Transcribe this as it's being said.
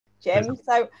Jim.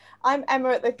 So I'm Emma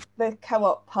at the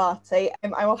Co-op Party.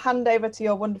 I will hand over to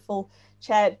your wonderful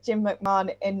chair, Jim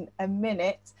McMahon, in a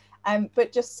minute.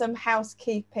 But just some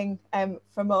housekeeping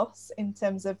from us in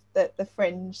terms of the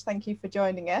Fringe. Thank you for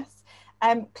joining us.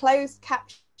 Closed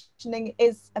captioning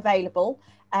is available.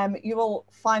 You will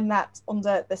find that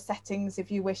under the settings if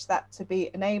you wish that to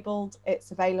be enabled. It's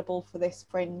available for this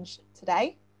Fringe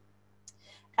today.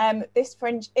 This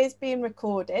Fringe is being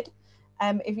recorded.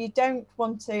 If you don't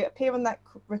want to appear on that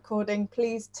recording,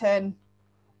 please turn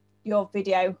your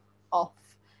video off.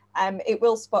 It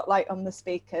will spotlight on the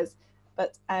speakers,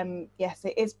 but yes,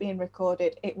 it is being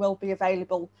recorded. It will be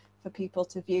available for people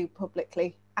to view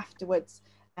publicly afterwards.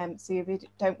 So if you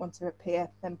don't want to appear,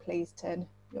 then please turn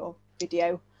your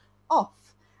video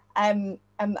off. And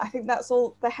I think that's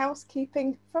all the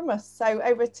housekeeping from us. So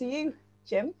over to you,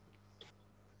 Jim.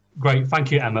 Great,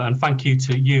 thank you, Emma, and thank you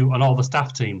to you and all the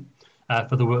staff team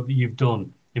for the work that you've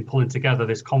done in pulling together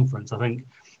this conference. I think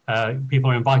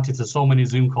people are invited to so many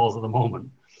Zoom calls at the moment.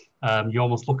 You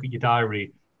almost look at your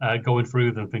diary, going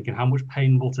through them, thinking how much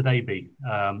pain will today be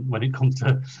when it comes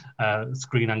to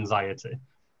screen anxiety.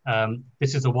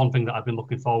 This is the one thing that I've been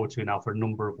looking forward to now for a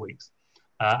number of weeks.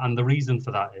 And the reason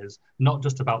for that is not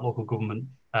just about local government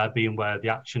being where the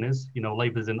action is. You know,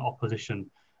 Labour's in opposition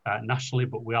nationally,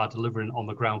 but we are delivering on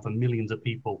the ground for millions of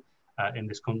people in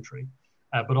this country.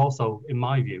 But also, in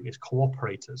my view, it's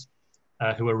co-operators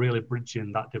who are really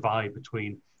bridging that divide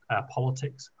between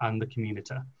politics and the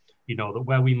community. You know, that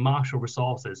where we marshal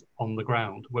resources on the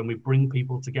ground, when we bring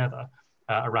people together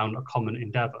around a common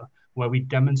endeavour, where we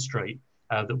demonstrate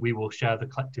that we will share the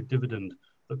collective dividend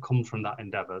that comes from that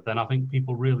endeavour, then I think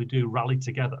people really do rally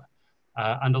together.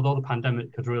 And although the pandemic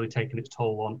has really taken its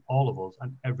toll on all of us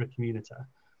and every community,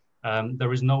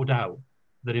 there is no doubt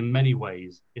that in many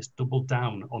ways it's doubled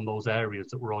down on those areas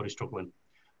that were already struggling.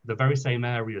 The very same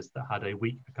areas that had a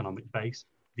weak economic base,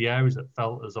 the areas that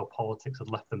felt as though politics had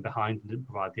left them behind and didn't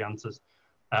provide the answers,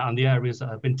 and the areas that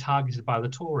have been targeted by the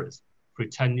Tories through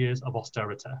 10 years of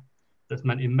austerity. That's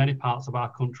meant in many parts of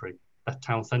our country, the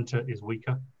town centre is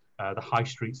weaker, the high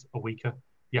streets are weaker,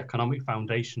 the economic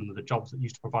foundation and the jobs that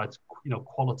used to provide, you know,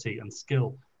 quality and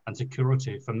skill and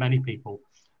security for many people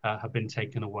have been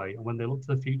taken away. And when they look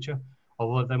to the future,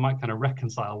 although they might kind of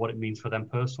reconcile what it means for them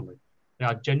personally, they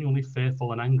are genuinely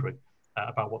fearful and angry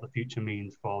about what the future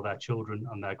means for their children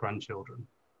and their grandchildren.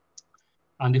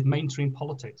 And if mainstream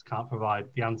politics can't provide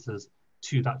the answers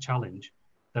to that challenge,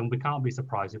 then we can't be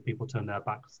surprised if people turn their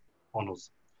backs on us.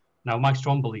 Now, my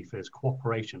strong belief is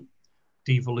cooperation,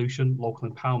 devolution, local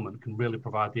empowerment can really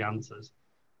provide the answers,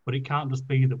 but it can't just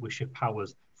be that we shift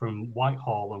powers from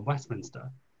Whitehall and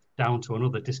Westminster down to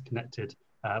another disconnected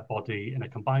body in a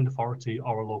combined authority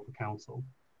or a local council.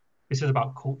 This is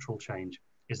about cultural change.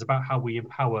 It's about how we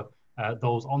empower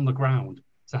those on the ground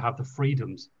to have the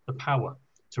freedoms, the power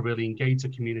to really engage the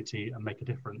community and make a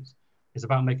difference. It's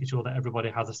about making sure that everybody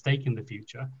has a stake in the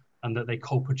future and that they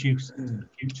co-produce the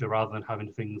future rather than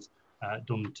having things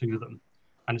done to them.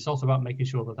 And it's also about making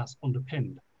sure that that's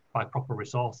underpinned by proper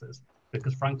resources,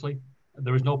 because frankly,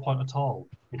 there is no point at all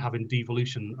in having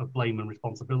devolution of blame and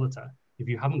responsibility if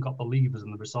you haven't got the levers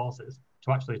and the resources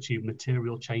to actually achieve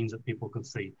material change that people can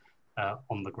see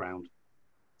on the ground.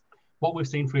 What we've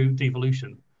seen through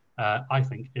devolution, I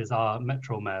think, is our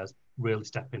metro mayors really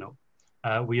stepping up.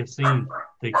 We have seen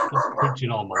the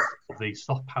bridging almost of the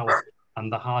soft power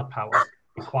and the hard power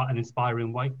in quite an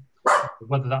inspiring way.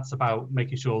 Whether that's about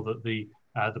making sure that the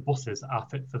buses are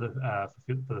fit for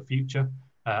the future,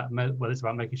 whether it's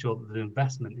about making sure that there's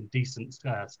investment in decent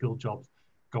skilled jobs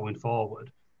going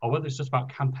forward, or whether it's just about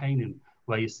campaigning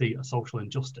where you see a social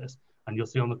injustice, and you'll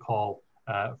see on the call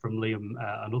from Liam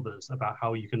and others about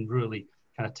how you can really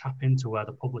kind of tap into where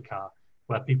the public are,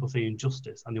 where people see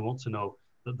injustice and they want to know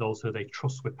that those who they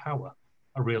trust with power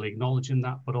are really acknowledging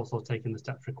that, but also taking the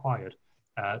steps required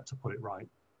to put it right.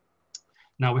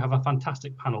 Now, we have a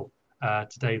fantastic panel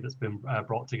today that's been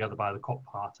brought together by the Co-op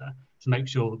Party to make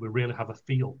sure that we really have a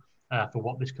feel for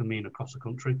what this can mean across the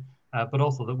country, but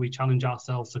also that we challenge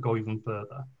ourselves to go even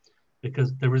further,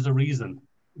 because there is a reason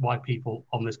why people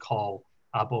on this call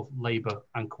are both Labour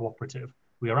and cooperative.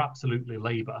 We are absolutely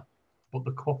Labour, but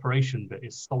the cooperation bit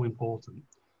is so important.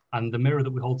 And the mirror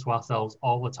that we hold to ourselves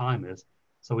all the time is,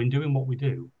 so in doing what we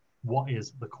do, what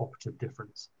is the cooperative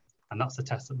difference? And that's the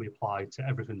test that we apply to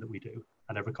everything that we do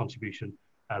and every contribution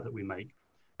that we make.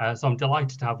 So I'm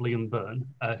delighted to have Liam Byrne,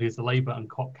 who's the Labour and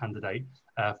Co-op candidate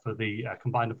for the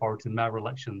combined authority mayor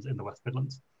elections in the West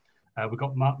Midlands. We've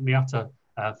got Miata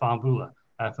Farnbula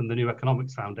from the New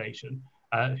Economics Foundation,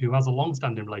 who has a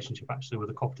long-standing relationship actually with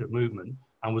the cooperative movement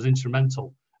and was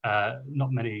instrumental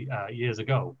not many years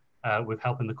ago with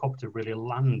helping the cooperative really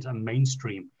land and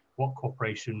mainstream what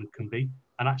cooperation can be,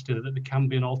 and actually that there can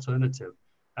be an alternative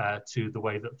to the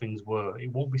way that things were.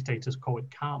 It won't be status quo, it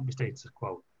can't be status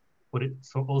quo, but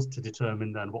it's for us to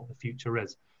determine then what the future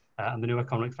is. And the New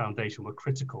Economic Foundation were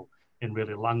critical in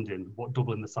really landing what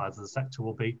doubling the size of the sector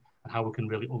will be and how we can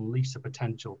really unleash the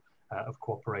potential of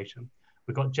cooperation.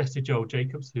 We've got Jessie Jo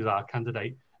Jacobs, who's our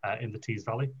candidate in the Tees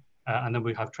Valley, and then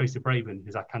we have Tracy Braven,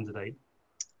 who's our candidate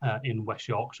in West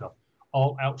Yorkshire.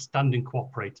 All outstanding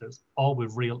cooperators, all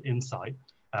with real insight,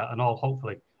 and all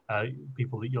hopefully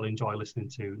people that you'll enjoy listening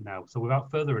to now. So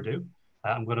without further ado,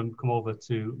 I'm going to come over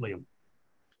to Liam.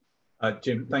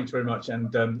 Jim, thanks very much,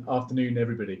 and afternoon,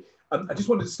 everybody. I just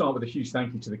wanted to start with a huge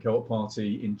thank you to the Co-op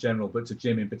Party in general, but to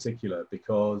Jim in particular,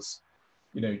 because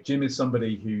Jim is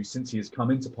somebody who, since he has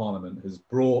come into Parliament, has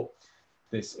brought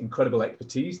this incredible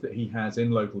expertise that he has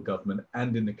in local government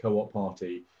and in the Co-op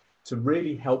Party to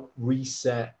really help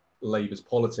reset Labour's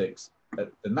politics at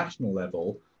the national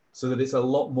level, so that it's a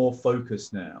lot more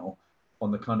focused now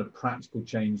on the kind of practical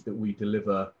change that we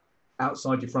deliver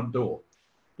outside your front door.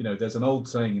 There's an old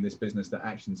saying in this business that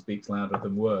action speaks louder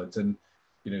than words. And,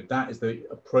 that is the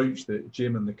approach that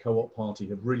Jim and the Co-op Party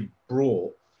have really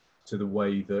brought to the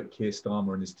way that Keir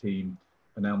Starmer and his team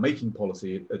are now making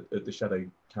policy at the Shadow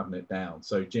Cabinet down.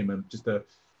 So, Jim, just a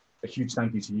huge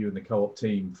thank you to you and the Co-op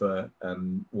team for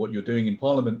what you're doing in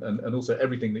Parliament and also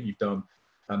everything that you've done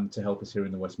to help us here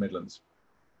in the West Midlands.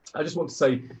 I just want to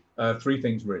say three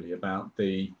things really about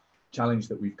the challenge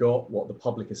that we've got, what the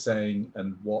public is saying,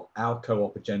 and what our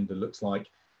co-op agenda looks like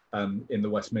in the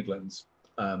West Midlands,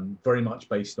 very much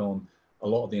based on a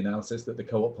lot of the analysis that the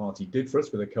Co-op Party did for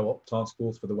us with a co-op task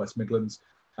force for the West Midlands,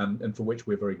 and for which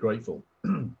we're very grateful.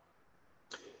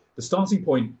 The starting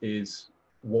point is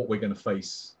what we're going to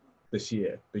face this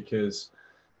year, because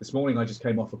this morning I just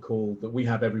came off a call that we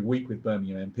have every week with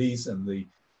Birmingham MPs and the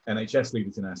NHS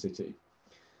leaders in our city.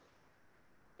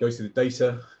 Goes through the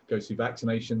data, goes through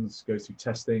vaccinations, goes through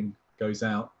testing, goes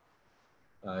out,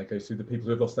 goes through the people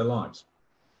who have lost their lives.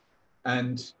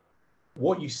 And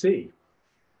what you see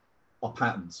are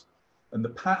patterns. And the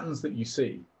patterns that you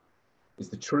see is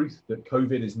the truth that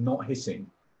COVID is not hitting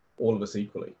all of us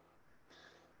equally.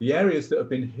 The areas that have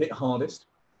been hit hardest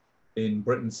in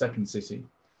Britain's second city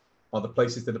are the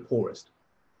places that are poorest.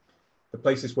 The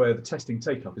places where the testing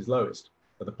take-up is lowest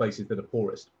are the places that are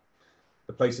poorest.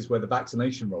 The places where the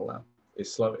vaccination rollout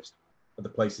is slowest are the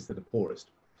places that are poorest.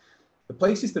 The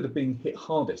places that are being hit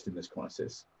hardest in this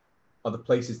crisis are the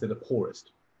places that are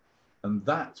poorest. And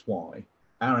that's why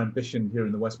our ambition here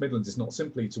in the West Midlands is not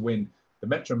simply to win the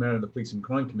Metro Mayor and the Police and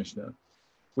Crime Commissioner.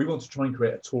 We want to try and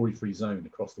create a Tory-free zone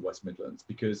across the West Midlands,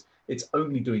 because it's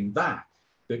only doing that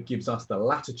that gives us the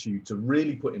latitude to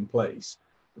really put in place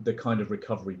the kind of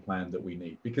recovery plan that we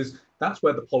need, because that's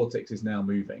where the politics is now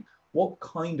moving. What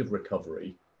kind of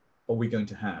recovery are we going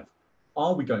to have?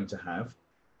 Are we going to have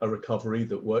a recovery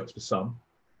that works for some,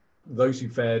 those who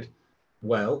fared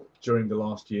well during the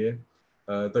last year,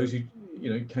 those who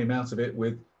came out of it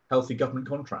with healthy government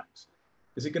contracts?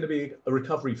 Is it going to be a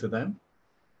recovery for them,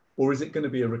 or is it going to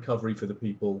be a recovery for the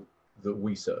people that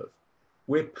we serve?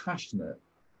 We're passionate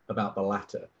about the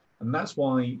latter, and that's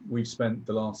why we've spent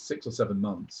the last 6 or 7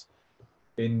 months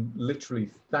in literally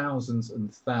thousands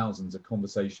and thousands of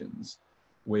conversations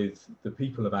with the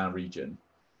people of our region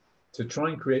to try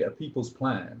and create a people's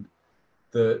plan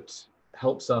that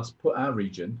helps us put our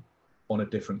region on a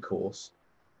different course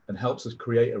and helps us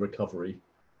create a recovery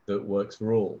that works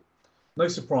for all. No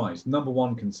surprise, number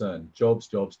one concern, jobs,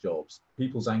 jobs, jobs.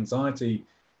 People's anxiety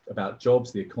about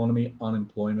jobs, the economy,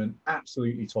 unemployment,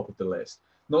 absolutely top of the list.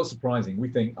 Not surprising, we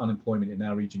think unemployment in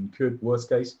our region could, worst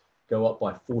case, go up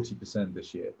by 40%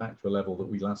 this year, back to a level that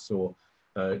we last saw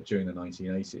during the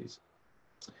 1980s.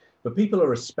 But people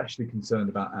are especially concerned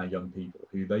about our young people,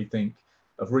 who they think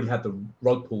have really had the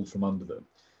rug pulled from under them.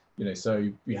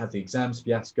 So we had the exams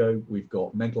fiasco, we've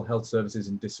got mental health services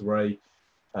in disarray.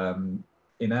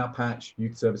 In our patch,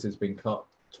 youth services have been cut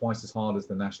twice as hard as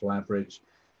the national average.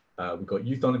 We've got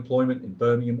youth unemployment in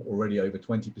Birmingham already over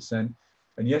 20%.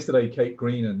 And yesterday, Kate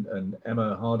Green and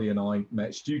Emma Hardy and I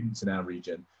met students in our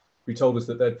region who told us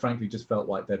that they'd frankly just felt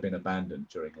like they'd been abandoned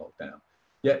during lockdown.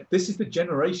 Yet this is the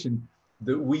generation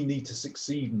that we need to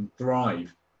succeed and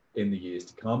thrive in the years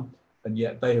to come. And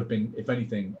yet they have been, if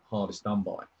anything, hardest done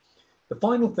by. The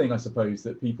final thing, I suppose,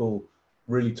 that people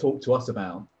really talk to us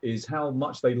about is how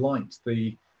much they liked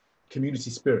the community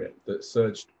spirit that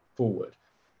surged forward.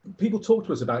 People talk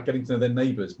to us about getting to know their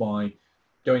neighbours by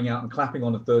going out and clapping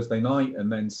on a Thursday night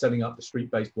and then setting up the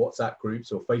street-based WhatsApp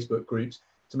groups or Facebook groups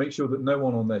to make sure that no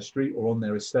one on their street or on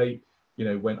their estate you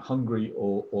know, went hungry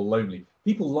or lonely.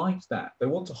 People liked that. They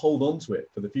want to hold on to it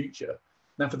for the future.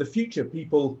 Now, for the future,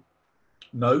 people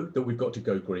know that we've got to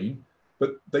go green,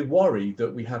 but they worry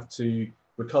that we have to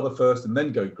recover first and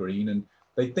then go green. And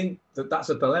they think that that's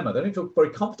a dilemma. They don't feel very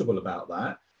comfortable about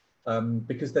that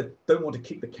because they don't want to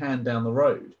kick the can down the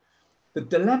road. The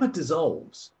dilemma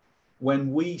dissolves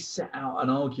when we set out an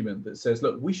argument that says,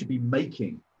 look, we should be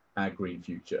making our green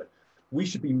future. We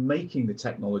should be making the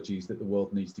technologies that the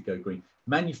world needs to go green.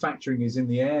 Manufacturing is in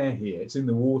the air here. It's in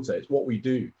the water. It's what we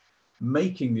do.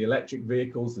 Making the electric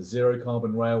vehicles, the zero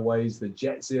carbon railways, the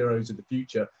jet zeros of the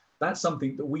future, that's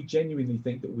something that we genuinely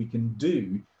think that we can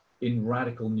do in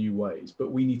radical new ways.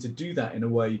 But we need to do that in a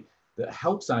way that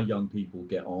helps our young people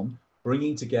get on,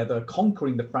 bringing together,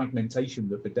 conquering the fragmentation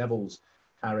that bedevils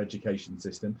our education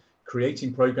system,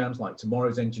 creating programs like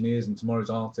Tomorrow's Engineers and Tomorrow's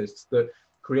Artists that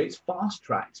creates fast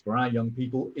tracks for our young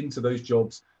people into those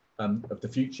jobs of the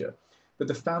future. But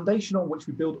the foundation on which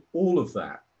we build all of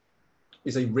that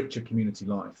is a richer community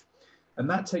life. And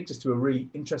that takes us to a really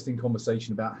interesting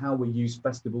conversation about how we use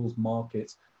festivals,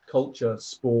 markets, culture,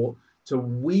 sport to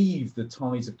weave the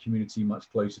ties of community much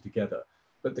closer together.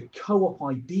 But the co-op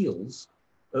ideals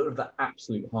are at the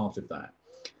absolute heart of that.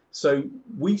 So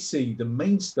we see the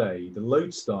mainstay, the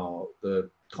lodestar, the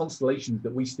constellations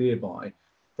that we steer by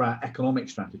for our economic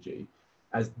strategy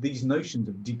as these notions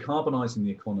of decarbonising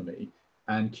the economy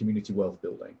and community wealth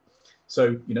building.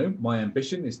 So, you know, my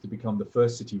ambition is to become the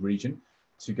first city region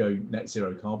to go net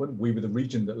zero carbon. We were the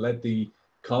region that led the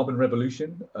carbon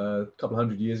revolution a couple of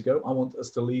hundred years ago. I want us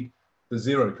to lead the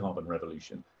zero carbon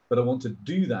revolution, but I want to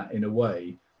do that in a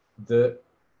way that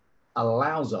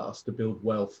allows us to build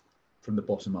wealth from the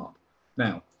bottom up.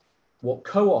 Now, what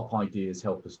co-op ideas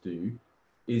help us do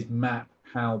is map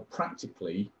how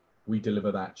practically we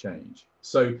deliver that change.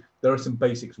 So there are some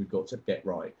basics we've got to get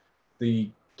right. The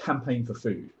campaign for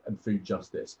food and food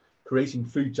justice, creating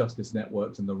food justice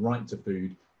networks and the right to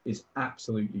food is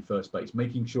absolutely first base,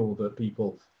 making sure that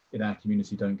people in our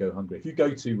community don't go hungry. If you go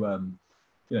to,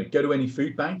 go to any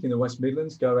food bank in the West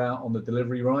Midlands, go out on the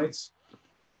delivery rides,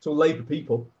 it's all Labour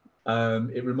people.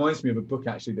 It reminds me of a book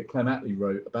actually that Clem Attlee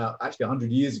wrote about actually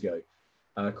 100 years ago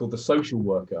called The Social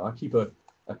Worker. I keep a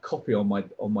copy on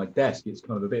my desk. It's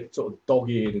kind of a bit sort of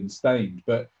dog-eared and stained,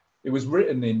 but it was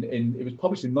written it was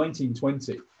published in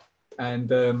 1920. And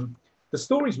the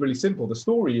story is really simple. The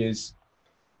story is,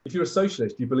 if you're a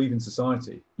socialist, you believe in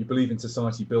society, you believe in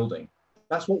society building.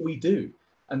 That's what we do.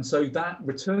 And so that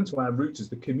return to our roots as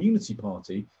the community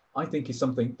party, I think is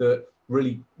something that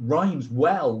really rhymes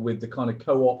well with the kind of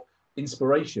co-op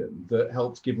inspiration that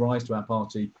helped give rise to our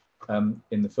party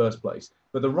in the first place.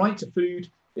 But the right to food,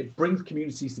 it brings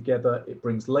communities together, it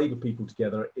brings Labour people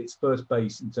together, it's first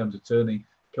base in terms of turning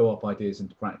co-op ideas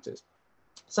into practice.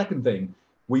 Second thing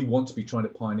we want to be trying to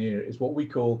pioneer is what we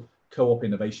call co-op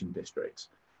innovation districts,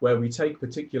 where we take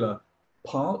particular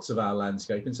parts of our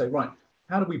landscape and say, right,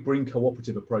 how do we bring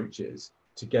cooperative approaches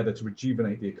together to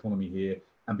rejuvenate the economy here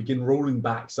and begin rolling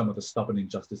back some of the stubborn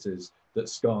injustices that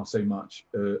scar so much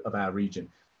of our region?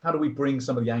 How do we bring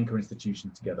some of the anchor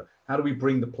institutions together? How do we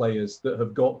bring the players that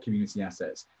have got community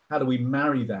assets? How do we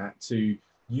marry that to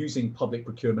using public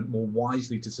procurement more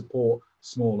wisely to support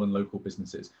small and local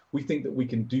businesses? We think that we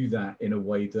can do that in a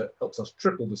way that helps us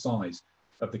triple the size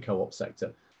of the co-op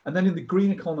sector. And then in the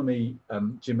green economy,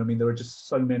 Jim, I mean, there are just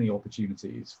so many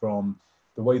opportunities, from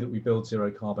the way that we build zero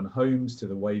carbon homes to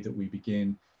the way that we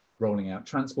begin rolling out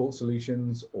transport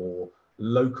solutions or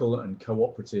local and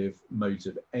cooperative modes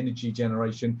of energy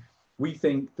generation. We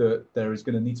think that there is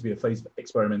going to need to be a phase of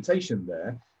experimentation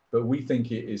there, but we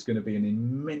think it is going to be an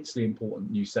immensely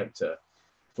important new sector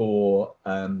for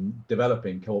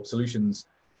developing co-op solutions,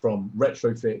 from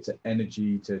retrofit to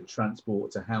energy to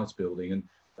transport to house building.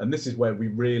 And this is where we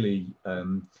really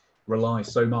rely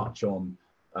so much on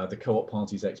the co-op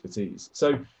party's expertise.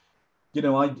 So, you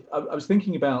know, I was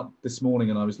thinking about this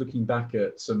morning, and I was looking back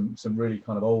at some really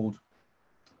kind of old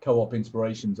co-op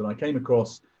inspirations, and I came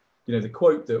across, you know, the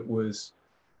quote that was,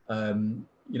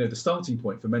 you know, the starting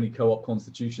point for many co-op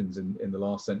constitutions in the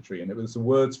last century. And it was the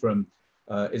words from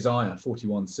Isaiah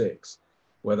 41:6,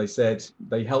 where they said,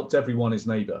 they helped everyone his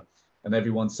neighbor, and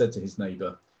everyone said to his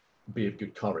neighbor, be of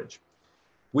good courage.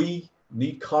 We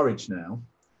need courage now.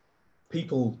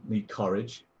 People need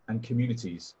courage, and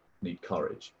communities need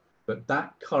courage. But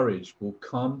that courage will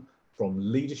come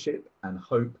from leadership and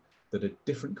hope that a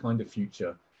different kind of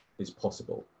future is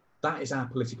possible. That is our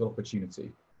political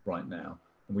opportunity right now.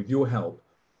 And with your help,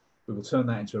 we will turn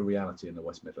that into a reality in the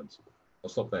West Midlands. I'll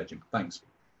stop there, Jim. Thanks.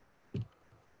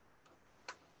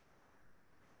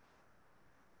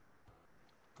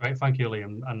 Great, thank you,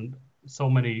 Liam. And so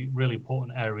many really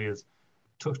important areas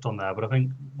touched on there, but I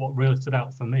think what really stood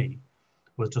out for me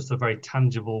was just a very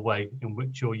tangible way in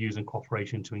which you're using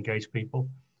cooperation to engage people.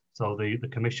 So the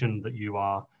commission that you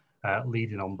are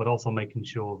leading on, but also making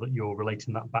sure that you're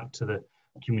relating that back to the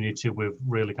community with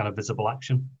really kind of visible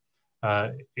action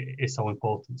is so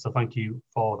important. So thank you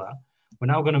for that. We're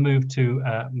now going to move to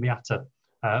Miata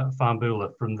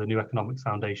Farnbula from the New Economics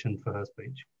Foundation for her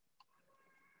speech.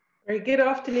 Very good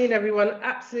afternoon, everyone.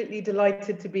 Absolutely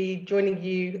delighted to be joining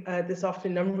you this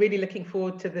afternoon. I'm really looking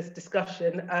forward to this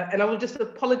discussion. And I will just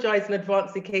apologize in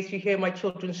advance in case you hear my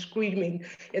children screaming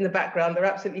in the background. They're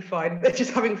absolutely fine. They're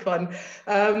just having fun.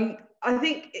 I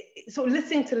think, sort of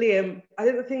listening to Liam, I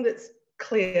think the thing that's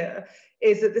clear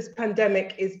is that this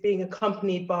pandemic is being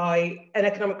accompanied by an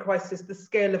economic crisis, the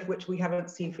scale of which we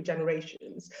haven't seen for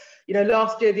generations. You know,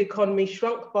 last year, the economy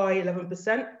shrunk by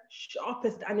 11%,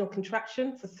 sharpest annual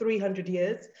contraction for 300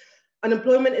 years.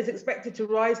 Unemployment is expected to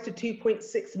rise to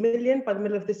 2.6 million by the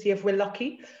middle of this year if we're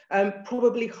lucky,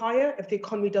 probably higher if the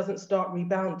economy doesn't start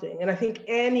rebounding. And I think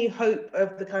any hope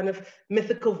of the kind of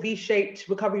mythical V-shaped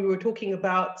recovery we were talking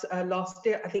about last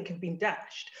year, I think have been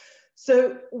dashed.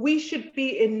 So we should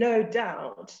be in no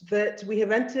doubt that we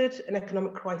have entered an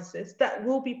economic crisis that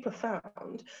will be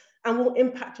profound and will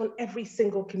impact on every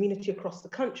single community across the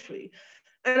country.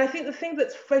 And I think the thing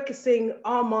that's focusing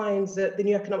our minds at the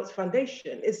New Economics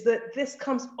Foundation is that this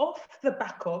comes off the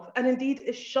back of, and indeed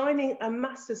is shining a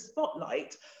massive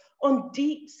spotlight on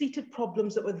deep-seated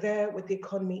problems that were there with the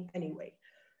economy anyway.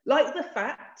 Like the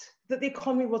fact that the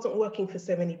economy wasn't working for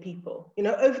so many people. You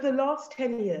know, over the last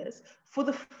 10 years, for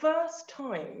the first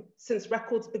time since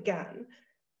records began,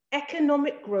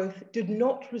 economic growth did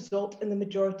not result in the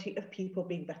majority of people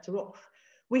being better off.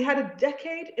 We had a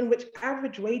decade in which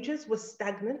average wages were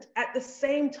stagnant at the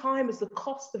same time as the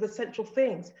cost of essential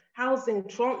things, housing,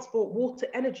 transport, water,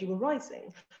 energy were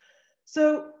rising.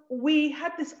 So we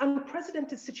had this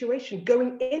unprecedented situation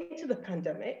going into the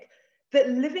pandemic that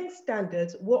living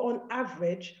standards were on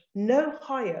average no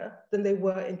higher than they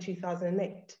were in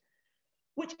 2008,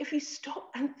 which if you stop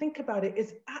and think about it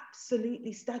is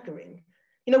absolutely staggering.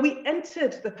 You know, we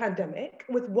entered the pandemic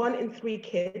with 1 in 3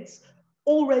 kids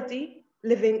already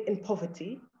living in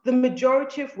poverty, the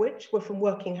majority of which were from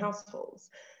working households.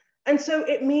 And so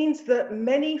it means that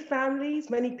many families,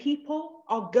 many people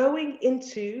are going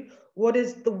into what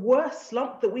is the worst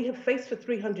slump that we have faced for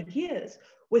 300 years,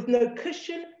 with no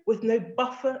cushion, with no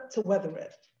buffer to weather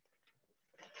it.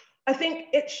 I think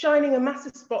it's shining a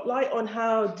massive spotlight on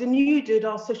how denuded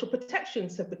our social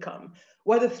protections have become,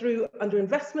 whether through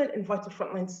underinvestment in vital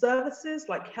frontline services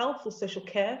like health or social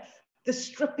care, the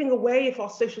stripping away of our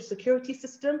social security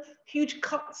system, huge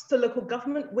cuts to local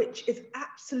government, which is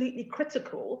absolutely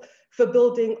critical for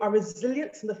building our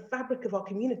resilience and the fabric of our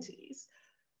communities.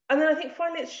 And then I think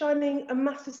finally it's shining a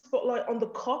massive spotlight on the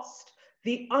cost,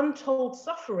 the untold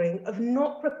suffering of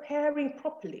not preparing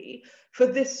properly for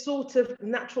this sort of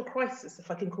natural crisis, if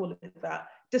I can call it that,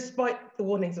 despite the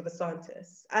warnings of the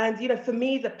scientists. And, you know, for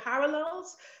me, the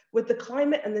parallels with the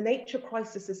climate and the nature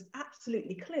crisis is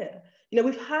absolutely clear. You know,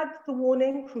 we've had the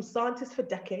warning from scientists for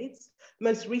decades,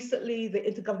 most recently the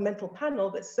Intergovernmental Panel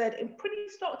that said in pretty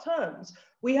stark terms,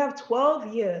 we have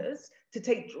 12 years to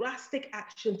take drastic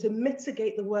action to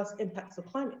mitigate the worst impacts of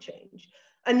climate change.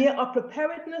 And yet our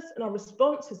preparedness and our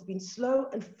response has been slow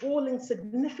and falling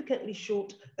significantly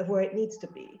short of where it needs to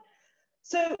be.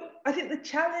 So I think the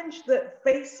challenge that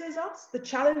faces us, the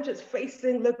challenge that's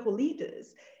facing local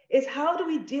leaders, is how do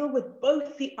we deal with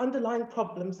both the underlying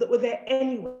problems that were there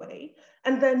anyway,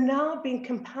 and they're now being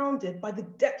compounded by the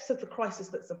depths of the crisis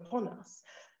that's upon us.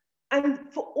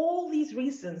 And for all these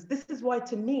reasons, this is why,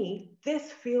 to me,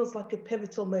 this feels like a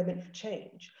pivotal moment for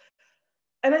change.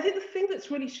 And I think the thing that's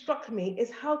really struck me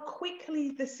is how quickly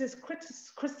this is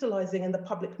crystallizing in the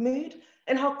public mood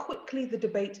and how quickly the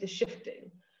debate is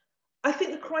shifting. I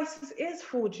think the crisis is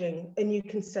forging a new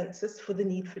consensus for the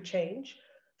need for change.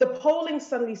 The polling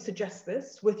suddenly suggests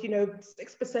this, with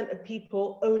 6% of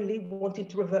people only wanting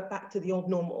to revert back to the old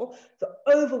normal, the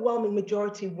overwhelming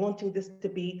majority wanting this to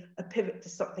be a pivot to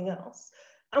something else.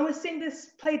 And we're seeing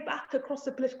this played back across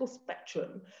the political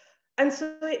spectrum. And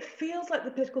so it feels like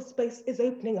the political space is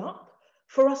opening up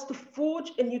for us to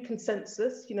forge a new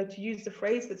consensus, to use the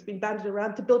phrase that's been bandied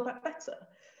around, to build back better.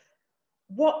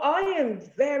 What I am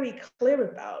very clear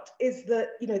about is that,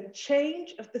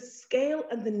 change of the scale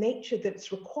and the nature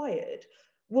that's required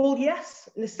will, yes,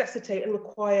 necessitate and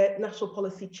require national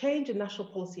policy change and national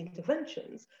policy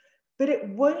interventions, but it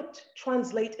won't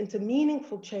translate into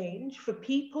meaningful change for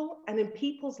people and in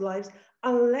people's lives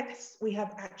unless we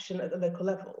have action at the local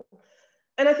level.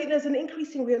 And I think there's an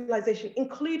increasing realization,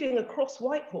 including across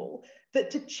Whitehall,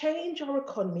 that to change our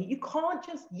economy, you can't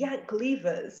just yank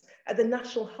levers at the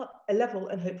national level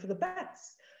and hope for the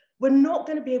best. We're not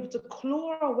going to be able to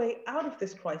claw our way out of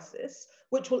this crisis,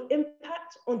 which will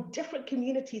impact on different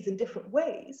communities in different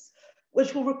ways,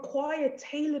 which will require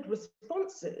tailored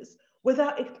responses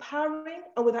without empowering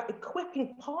and without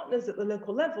equipping partners at the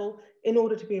local level in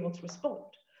order to be able to respond.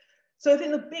 So I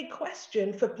think the big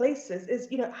question for places is,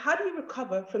 how do you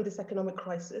recover from this economic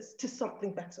crisis to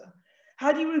something better?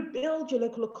 How do you rebuild your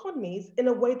local economies in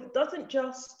a way that doesn't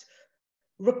just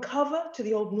recover to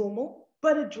the old normal,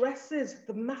 but addresses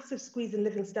the massive squeeze in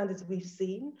living standards we've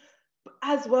seen,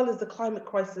 as well as the climate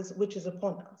crisis which is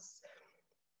upon us?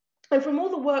 And from all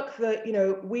the work that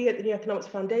we at the New Economics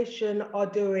Foundation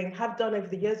have done over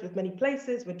the years with many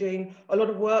places, we're doing a lot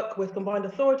of work with combined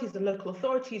authorities and local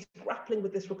authorities grappling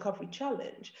with this recovery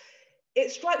challenge. It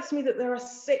strikes me that there are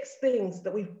 6 things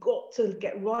that we've got to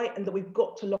get right and that we've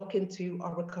got to lock into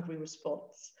our recovery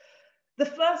response. The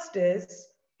first is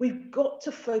we've got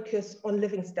to focus on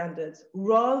living standards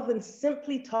rather than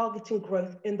simply targeting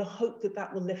growth in the hope that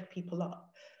that will lift people up.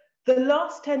 The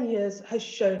last 10 years has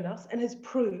shown us and has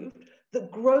proved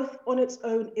that growth on its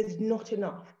own is not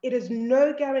enough. It is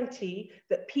no guarantee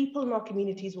that people in our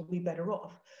communities will be better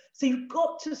off. So you've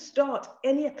got to start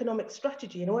any economic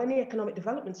strategy or any economic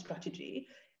development strategy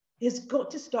has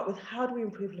got to start with how do we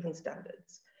improve living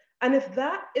standards? And if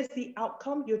that is the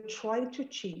outcome you're trying to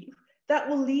achieve, that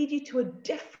will lead you to a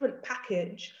different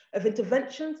package of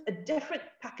interventions, a different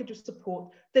package of support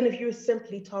than if you were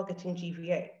simply targeting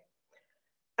GVA.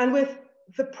 And with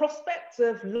the prospects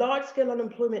of large-scale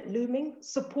unemployment looming,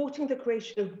 supporting the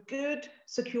creation of good,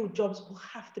 secure jobs will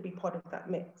have to be part of that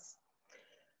mix.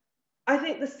 I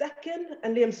think the second,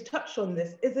 and Liam's touched on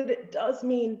this, is that it does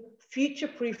mean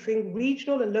future-proofing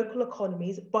regional and local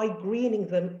economies by greening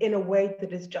them in a way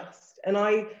that is just. And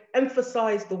I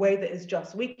emphasize the way that is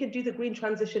just. We can do the green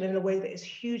transition in a way that is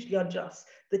hugely unjust.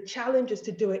 The challenge is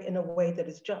to do it in a way that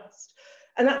is just.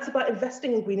 And that's about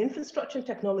investing in green infrastructure and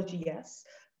technology, yes.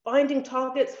 Binding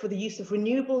targets for the use of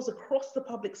renewables across the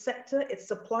public sector, its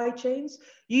supply chains,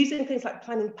 using things like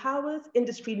planning powers,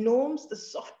 industry norms, the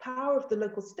soft power of the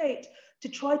local state to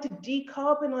try to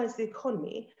decarbonize the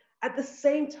economy at the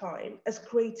same time as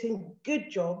creating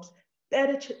good jobs,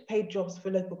 better paid jobs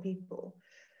for local people.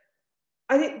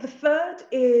 I think the third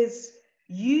is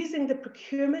using the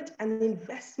procurement and the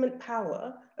investment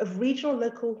power of regional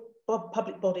local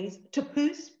public bodies to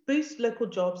boost local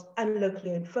jobs and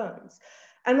locally owned firms.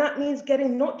 And that means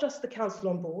getting not just the council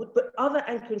on board, but other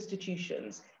anchor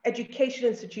institutions, education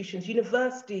institutions,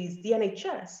 universities, the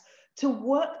NHS, to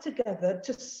work together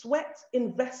to sweat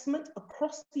investment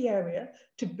across the area,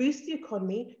 to boost the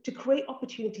economy, to create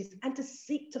opportunities, and to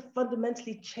seek to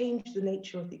fundamentally change the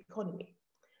nature of the economy.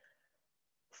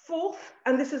 Fourth,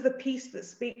 and this is the piece that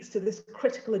speaks to this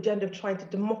critical agenda of trying to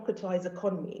democratize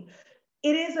economy,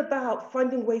 it is about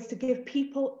finding ways to give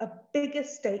people a bigger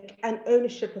stake and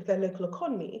ownership of their local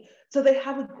economy so they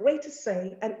have a greater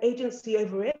say and agency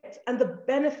over it, and the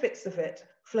benefits of it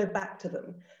flow back to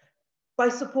them. By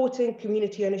supporting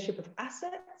community ownership of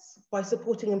assets, by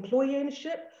supporting employee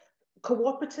ownership,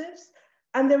 cooperatives,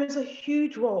 and there is a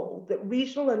huge role that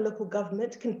regional and local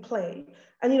government can play.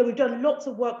 And we've done lots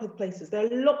of work with places. There are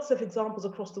lots of examples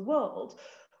across the world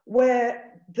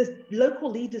where the local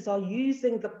leaders are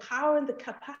using the power and the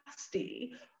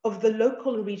capacity of the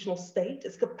local and regional state,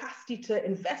 its capacity to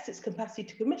invest, its capacity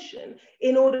to commission,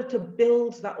 in order to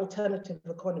build that alternative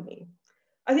economy.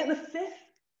 I think the fifth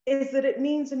is that it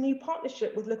means a new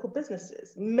partnership with local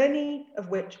businesses, many of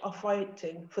which are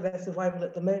fighting for their survival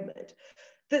at the moment,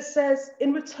 that says,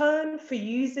 in return for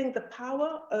using the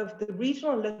power of the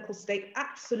regional and local state,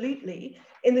 absolutely,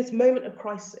 in this moment of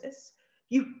crisis,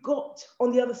 you've got,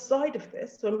 on the other side of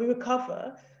this, when we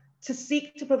recover, to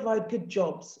seek to provide good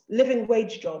jobs, living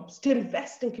wage jobs, to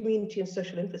invest in community and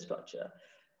social infrastructure.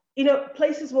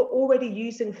 Places were already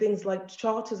using things like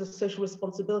charters of social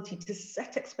responsibility to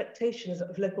set expectations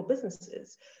of local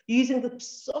businesses, using the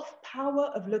soft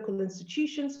power of local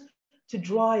institutions to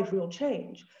drive real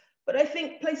change. But I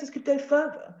think places could go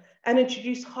further and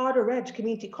introduce harder edge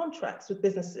community contracts with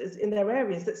businesses in their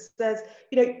areas that says,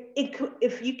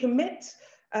 if you commit,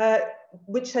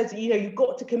 which says, you've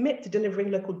got to commit to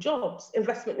delivering local jobs,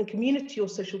 investment in community or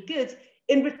social goods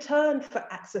in return for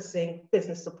accessing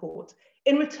business support,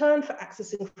 in return for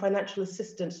accessing financial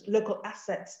assistance, local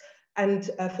assets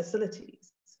and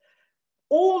facilities.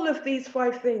 All of these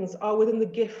 5 things are within the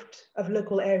gift of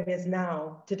local areas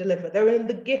now to deliver. They're in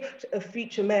the gift of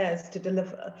future mayors to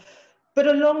deliver. But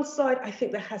alongside, I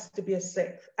think there has to be a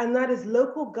sixth, and that is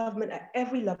local government at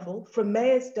every level, from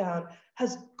mayors down,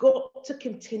 has got to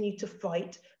continue to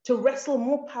fight to wrestle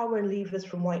more power and levers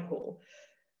from Whitehall.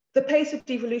 The pace of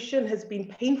devolution has been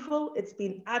painful, it's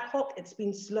been ad hoc, it's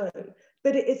been slow,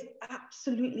 but it is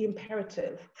absolutely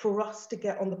imperative for us to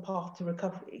get on the path to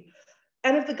recovery.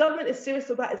 And if the government is serious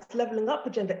about its levelling up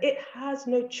agenda, it has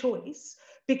no choice,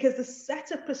 because the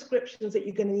set of prescriptions that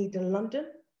you're going to need in London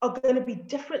are going to be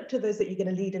different to those that you're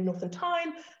going to need in Northern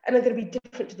Tyne, and are going to be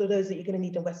different to those that you're going to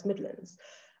need in West Midlands.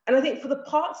 And I think for the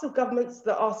parts of governments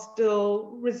that are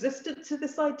still resistant to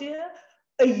this idea,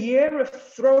 a year of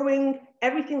throwing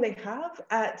everything they have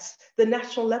at the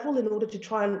national level in order to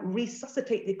try and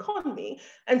resuscitate the economy,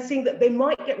 and seeing that they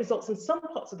might get results in some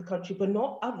parts of the country, but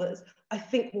not others, I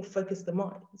think will focus the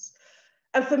minds.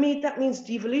 And for me, that means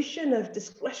devolution of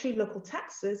discretionary local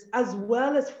taxes, as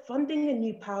well as funding and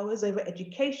new powers over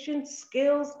education,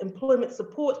 skills, employment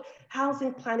support,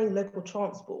 housing, planning, local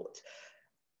transport.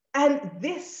 And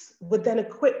this would then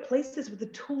equip places with the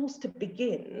tools to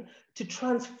begin to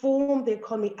transform the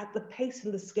economy at the pace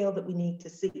and the scale that we need to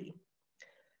see.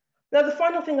 Now, the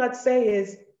final thing I'd say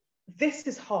is, this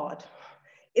is hard.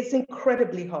 It's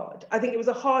incredibly hard. I think it was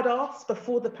a hard ask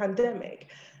before the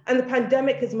pandemic, and the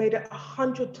pandemic has made it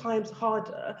 100 times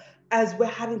harder as we're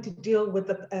having to deal with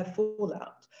the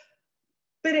fallout.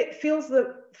 But it feels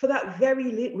that for that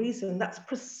very reason, that's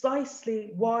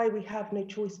precisely why we have no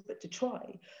choice but to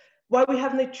try. Why we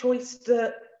have no choice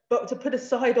but to put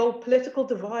aside old political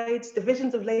divides,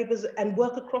 divisions of labours, and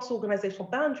work across organisational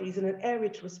boundaries in an area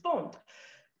to respond.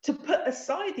 To put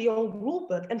aside the old rule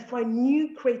book and find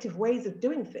new creative ways of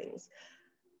doing things.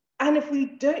 And if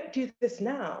we don't do this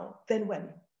now, then when?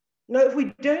 No, if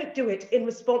we don't do it in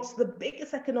response to the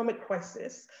biggest economic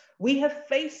crisis we have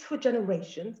faced for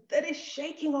generations that is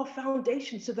shaking our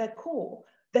foundations to their core,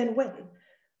 then when?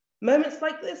 Moments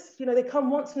like this, they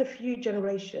come once in a few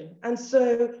generations. And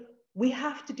so we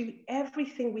have to do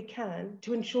everything we can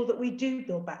to ensure that we do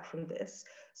build back from this,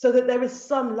 so that there is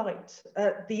some light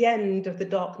at the end of the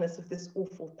darkness of this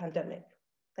awful pandemic.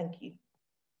 Thank you.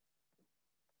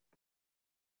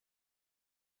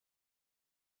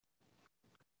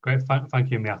 Great,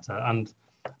 thank you, Miata. And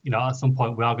at some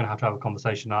point we are going to have a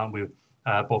conversation, aren't we,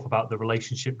 both about the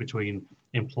relationship between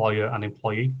employer and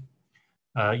employee.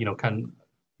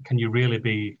 Can you really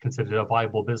be considered a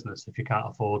viable business if you can't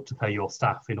afford to pay your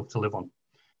staff enough to live on?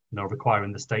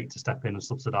 Requiring the state to step in and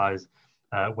subsidise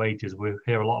wages. We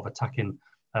hear a lot of attacking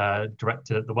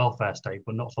directed at the welfare state,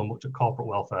 but not so much at corporate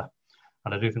welfare.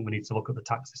 And I do think we need to look at the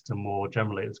tax system more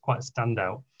generally. It's quite a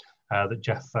standout that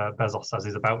Jeff Bezos says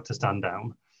he's about to stand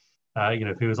down.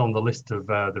 If he was on the list of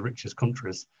the richest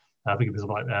countries, I think it was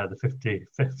like the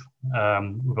 55th,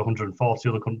 with 140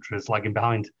 other countries lagging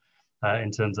behind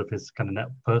in terms of his kind of net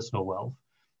personal wealth.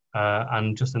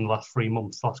 And just in the last 3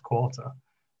 months, last quarter,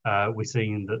 we're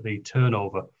seeing that the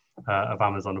turnover of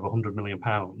Amazon of £100 million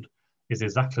is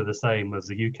exactly the same as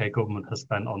the UK government has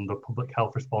spent on the public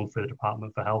health response for the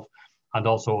Department for Health, and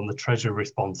also on the Treasury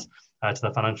response to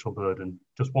the financial burden.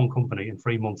 Just one company in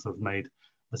 3 months has made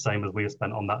the same as we have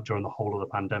spent on that during the whole of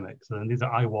the pandemic. So these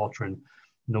are eye-watering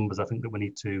numbers. I think that we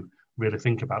need to really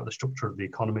think about the structure of the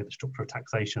economy, the structure of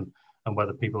taxation, and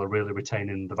whether people are really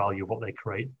retaining the value of what they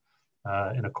create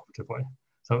in a cooperative way.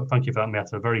 So thank you for that,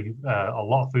 Miata. A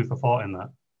lot of food for thought in that.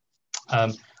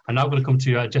 I'm now going to come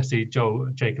to Jessie Joe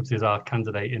Jacobs, who's our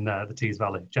candidate in the Tees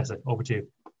Valley. Jessie, over to you.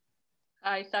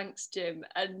 Hi, thanks, Jim.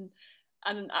 And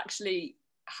actually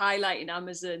highlighting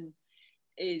Amazon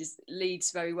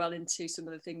leads very well into some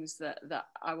of the things that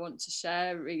I want to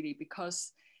share, really,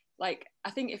 because I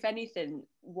think if anything,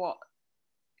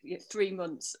 3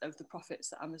 months of the profits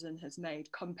that Amazon has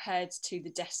made compared to the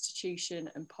destitution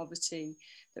and poverty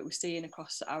that we're seeing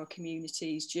across our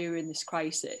communities during this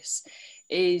crisis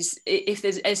is, if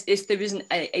there isn't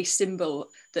a symbol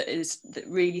that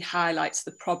really highlights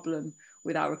the problem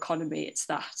with our economy, it's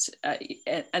that.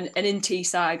 And in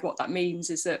Teesside, what that means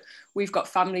is that we've got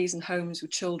families and homes with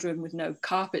children with no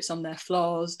carpets on their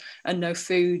floors and no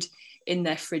food in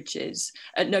their fridges,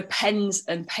 and no pens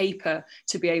and paper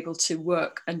to be able to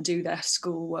work and do their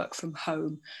schoolwork from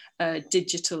home,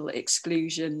 digital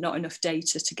exclusion, not enough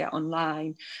data to get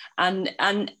online,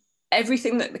 and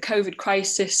everything that the COVID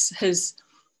crisis has,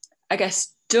 I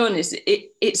guess, done is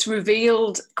it's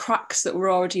revealed cracks that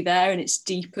were already there, and it's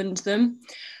deepened them,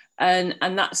 and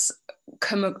that's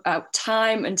come out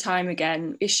time and time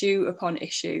again, issue upon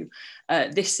issue.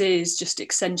 This is just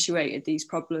accentuated these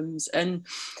problems,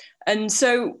 and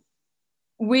so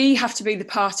we have to be the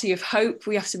party of hope.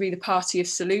 We have to be the party of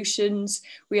solutions.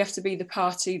 We have to be the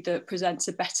party that presents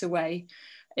a better way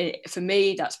For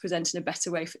me, that's presenting a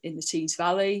better way in the Tees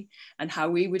Valley and how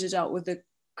we would have dealt with the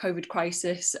COVID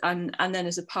crisis, and then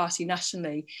as a party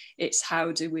nationally, it's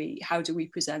how do we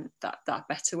present that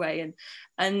better way,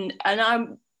 and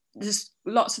there's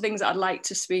lots of things that I'd like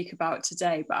to speak about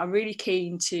today, but I'm really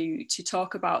keen to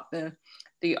talk about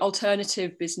the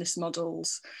alternative business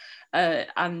models,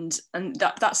 and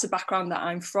that's the background that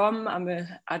I'm from.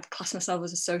 I'd class myself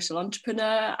as a social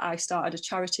entrepreneur. I started a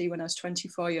charity when I was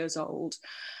 24 years old.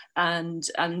 And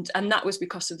that was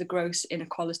because of the gross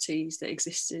inequalities that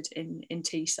existed in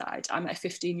Teesside. I met a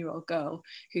 15-year-old girl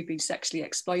who'd been sexually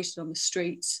exploited on the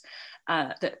streets,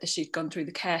 that she'd gone through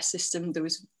the care system. There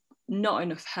was not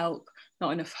enough help,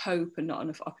 not enough hope, and not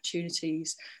enough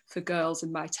opportunities for girls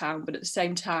in my town. But at the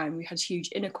same time, we had huge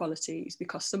inequalities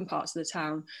because some parts of the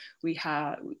town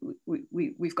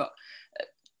we've got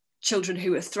children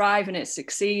who are thriving, it's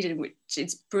succeeding, which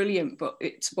it's brilliant, but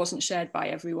it wasn't shared by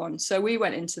everyone. So we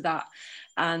went into that,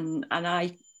 and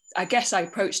I guess I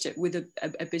approached it with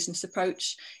a business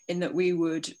approach, in that we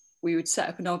would set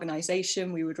up an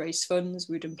organisation, we would raise funds,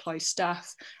 we would employ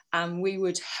staff, and we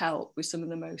would help with some of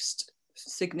the most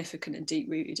significant and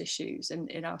deep-rooted issues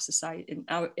in our society, in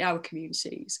our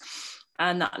communities.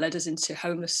 And that led us into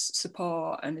homeless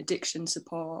support and addiction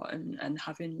support, and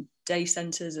having day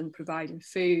centres and providing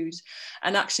food.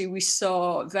 And actually we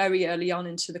saw very early on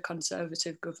into the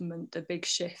Conservative government the big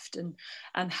shift,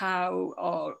 and how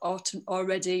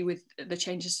already with the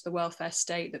changes to the welfare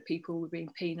state, that people were being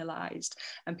penalised,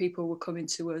 and people were coming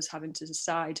to us having to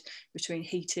decide between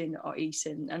heating or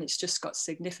eating, and it's just got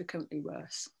significantly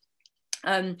worse.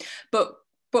 But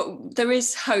there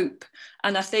is hope,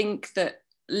 and I think that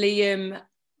Liam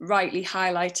rightly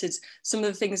highlighted some of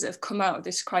the things that have come out of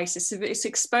this crisis. It's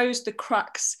exposed the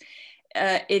cracks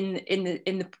in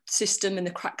the system and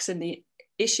the cracks in the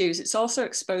issues. It's also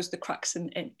exposed the cracks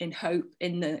in hope,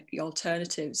 in the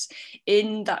alternatives,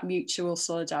 in that mutual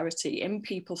solidarity, in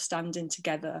people standing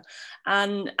together,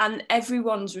 and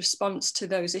everyone's response to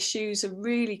those issues, a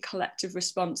really collective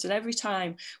response. And every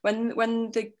time when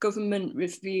the government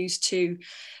refused to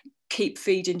keep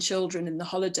feeding children in the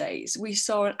holidays, we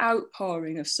saw an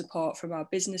outpouring of support from our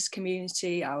business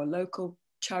community, our local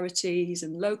charities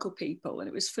and local people, and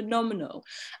it was phenomenal.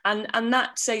 And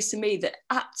that says to me that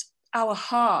at our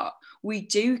heart, we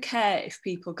do care if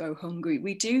people go hungry.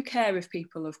 We do care if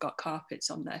people have got carpets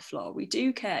on their floor. We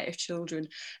do care if children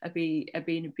are being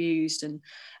abused and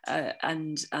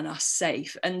are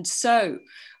safe. And so,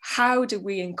 how do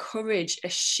we encourage a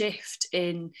shift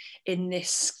in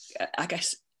this, I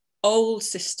guess, old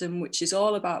system, which is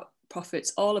all about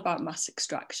profits, all about mass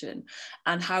extraction,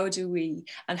 and how do we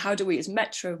as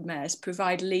metro mayors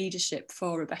provide leadership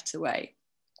for a better way?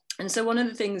 And so one of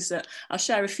the things that I'll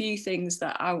share a few things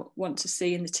that I want to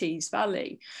see in the Tees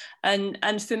Valley,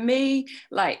 and for me,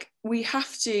 like, we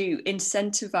have to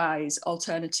incentivize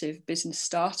alternative business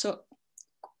startup.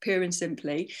 Pure and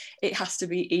simply, it has to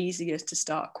be easier to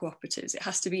start cooperatives. It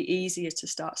has to be easier to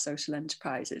start social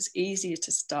enterprises, easier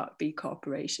to start B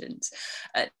corporations.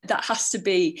 That has to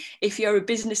be, if you're a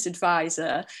business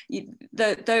advisor,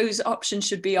 those options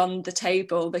should be on the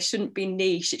table. They shouldn't be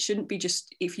niche. It shouldn't be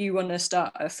just, if you want to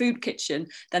start a food kitchen,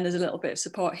 then there's a little bit of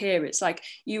support here. It's like,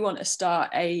 you want to start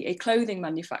a clothing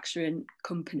manufacturing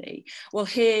company. Well,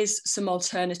 here's some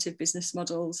alternative business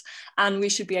models, and we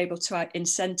should be able to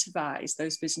incentivize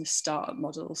those business startup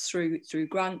models through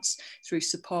grants, through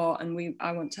support. And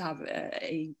I want to have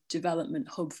a development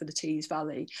hub for the Tees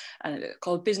Valley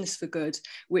called Business for Good,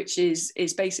 which is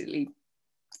basically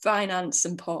finance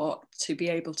and support to be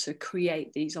able to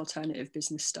create these alternative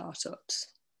business startups.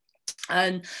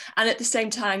 And at the same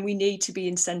time, we need to be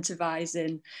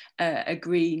incentivizing a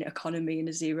green economy and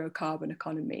a zero carbon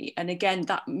economy. And again,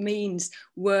 that means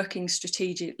working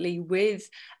strategically with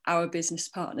our business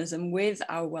partners and with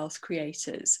our wealth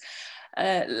creators.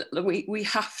 We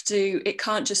have to, it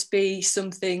can't just be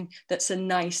something that's a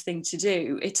nice thing to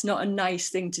do. It's not a nice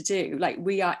thing to do. Like,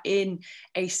 we are in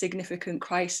a significant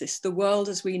crisis. The world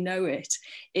as we know it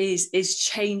is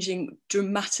changing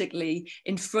dramatically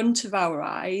in front of our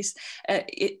eyes.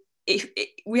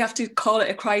 We have to call it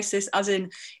a crisis, as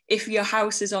in, if your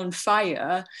house is on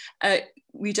fire,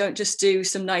 we don't just do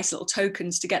some nice little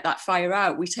tokens to get that fire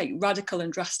out. We take radical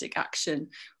and drastic action.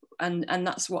 And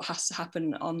that's what has to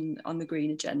happen on the green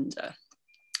agenda.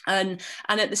 And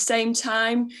at the same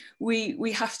time,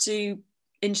 we have to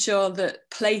ensure that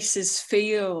places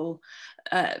feel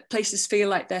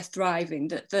like they're thriving,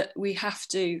 that we have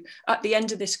to, at the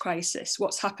end of this crisis,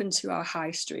 what's happened to our high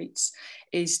streets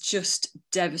is just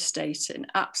devastating,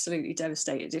 absolutely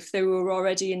devastated. If they were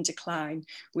already in decline,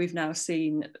 we've now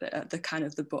seen the kind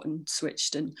of the button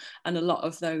switched, and a lot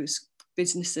of those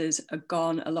businesses are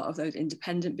gone, a lot of those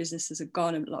independent businesses are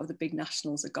gone, and a lot of the big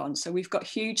nationals are gone. So we've got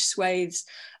huge swathes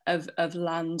of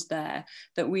land there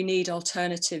that we need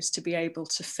alternatives to be able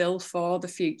to fill for the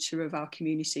future of our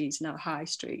communities and our high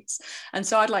streets. And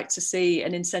so I'd like to see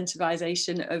an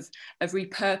incentivisation of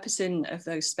repurposing of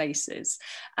those spaces,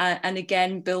 and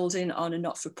again building on a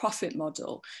not-for-profit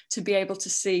model to be able to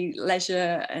see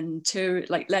leisure and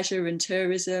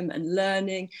tourism and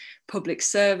learning, public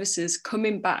services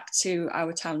coming back to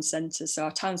our town centres. So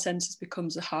our town centres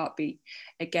becomes a heartbeat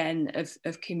again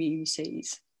of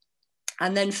communities.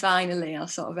 And then finally, I'll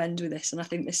sort of end with this, and I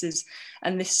think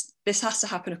this has to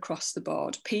happen across the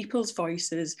board. People's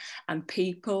voices and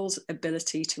people's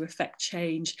ability to affect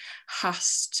change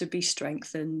has to be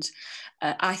strengthened.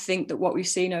 I think that what we've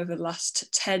seen over the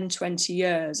last 10, 20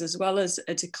 years, as well as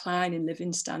a decline in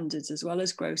living standards, as well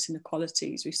as gross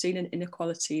inequalities, we've seen an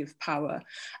inequality of power,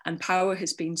 and power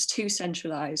has been too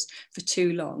centralised for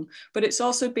too long. But it's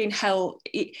also been held,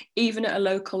 even at a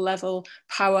local level,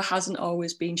 power hasn't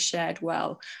always been shared well.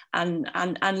 And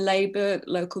Labour,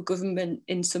 local government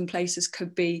in some places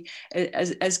could be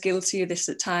as guilty of this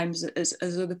at times as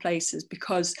other places,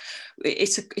 because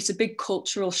it's a big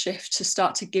cultural shift to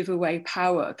start to give away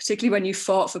power, particularly when you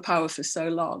fought for power for so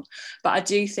long. But I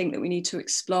do think that we need to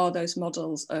explore those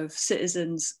models of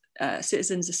citizens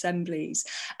assemblies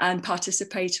and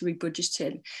participatory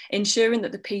budgeting, ensuring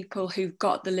that the people who've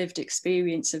got the lived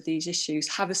experience of these issues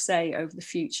have a say over the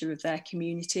future of their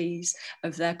communities,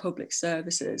 of their public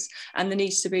services. And there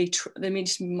needs to be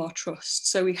more trust.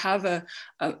 So we have a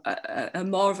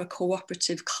more of a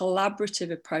cooperative,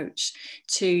 collaborative approach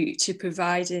to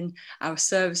providing our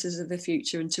services of the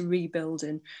future and to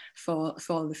rebuilding for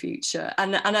the future.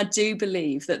 And I do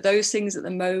believe that those things at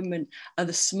the moment are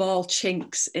the small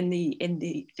chinks in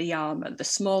the armour, the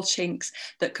small chinks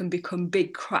that can become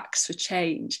big cracks for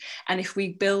change. And if we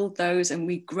build those and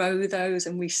we grow those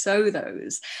and we sow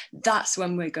those, that's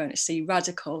when we're going to see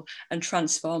radical and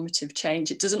transformative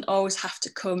change. It doesn't always have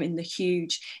to come in the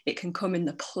huge, it can come in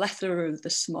the plethora of the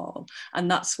small.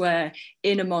 And that's where,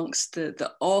 in amongst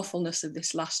the awfulness of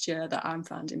this last year, that I'm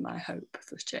finding my hope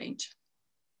for change.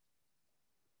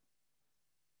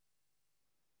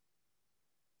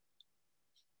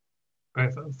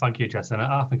 Great, thank you, Jess. And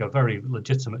I think a very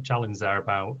legitimate challenge there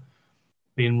about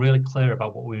being really clear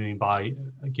about what we mean by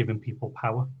giving people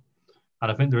power. And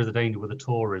I think there is a danger with the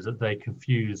Tories that they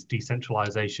confuse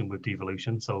decentralisation with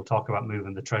devolution. So talk about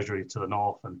moving the Treasury to the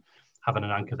north and having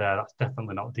an anchor there, that's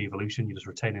definitely not devolution. You're just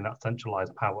retaining that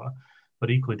centralised power.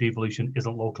 But equally, devolution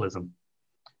isn't localism.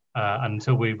 And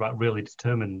until we're really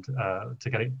determined to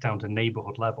get it down to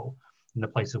neighbourhood level, in the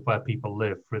places where people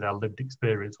live through their lived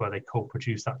experience, where they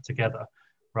co-produce that together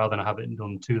rather than have it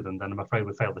done to them, then I'm afraid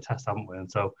we failed the test, haven't we?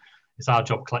 And so it's our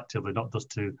job collectively, not just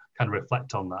to kind of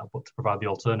reflect on that, but to provide the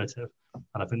alternative.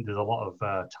 And I think there's a lot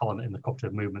of talent in the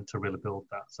cooperative movement to really build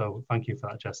that. So thank you for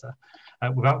that, Jessa.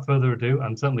 Without further ado,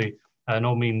 and certainly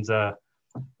no means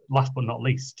last but not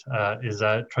least, is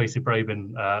Tracy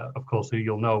Brabin, of course, who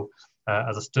you'll know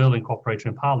as a sterling cooperator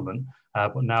in Parliament,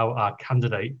 but now our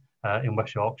candidate in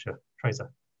West Yorkshire. Tracy.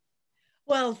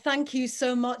 Well, thank you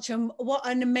so much. And what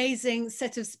an amazing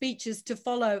set of speeches to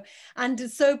follow. And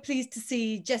so pleased to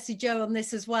see Jessie Jo on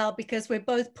this as well, because we're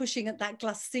both pushing at that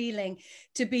glass ceiling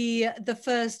to be the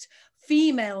first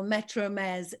female metro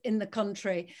mayors in the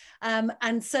country.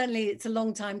 And certainly it's a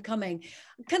long time coming.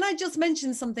 Can I just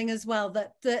mention something as well,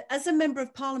 that as a member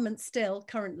of Parliament still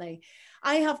currently,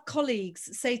 I have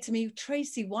colleagues say to me,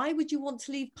 Tracy, why would you want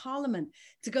to leave Parliament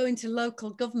to go into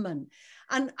local government?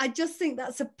 And I just think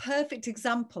that's a perfect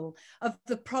example of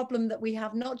the problem that we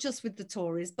have, not just with the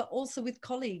Tories, but also with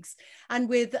colleagues and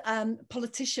with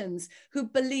politicians who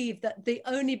believe that the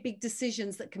only big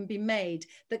decisions that can be made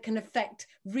that can affect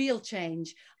real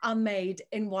change are made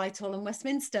in Whitehall and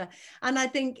Westminster. And I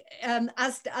think,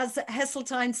 as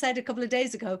Heseltine said a couple of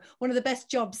days ago, one of the best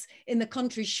jobs in the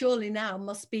country surely now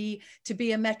must be to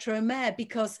be a metro mayor,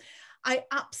 because I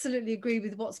absolutely agree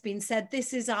with what's been said.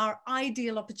 This is our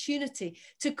ideal opportunity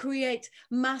to create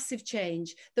massive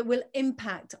change that will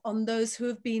impact on those who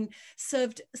have been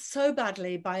served so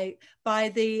badly by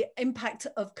the impact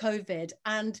of COVID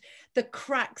and the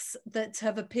cracks that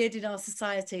have appeared in our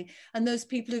society, and those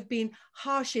people who've been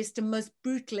harshest and most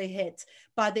brutally hit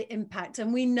by the impact.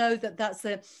 And we know that that's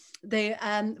the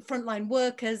frontline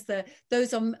workers,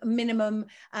 those on minimum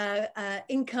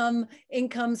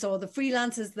incomes, or the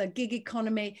freelancers, the gig gig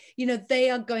economy, you know, they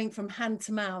are going from hand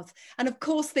to mouth. And of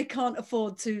course, they can't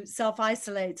afford to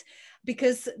self-isolate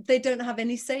because they don't have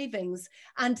any savings.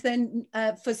 And then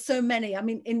for so many, I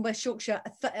mean, in West Yorkshire,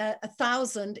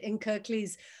 1,000 in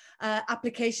Kirklees,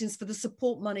 applications for the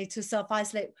support money to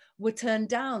self-isolate were turned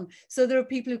down. So there are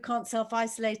people who can't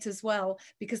self-isolate as well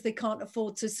because they can't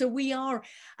afford to. So we are,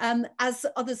 as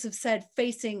others have said,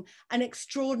 facing an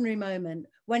extraordinary moment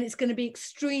when it's going to be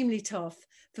extremely tough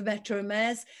for Metro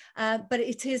mayors, but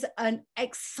it is an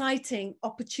exciting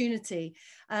opportunity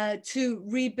to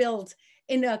rebuild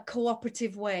in a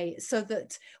cooperative way so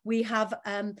that we have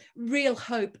real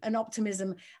hope and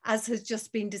optimism, as has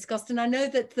just been discussed. And I know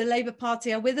that the Labour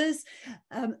Party are with us.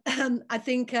 I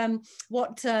think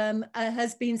what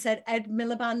has been said, Ed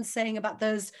Miliband saying about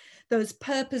those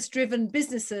purpose-driven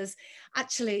businesses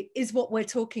actually is what we're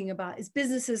talking about, is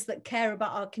businesses that care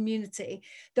about our community,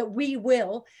 that we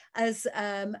will, as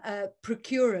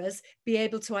procurers, be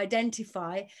able to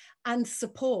identify and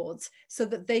support so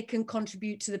that they can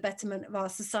contribute to the betterment of our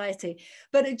society.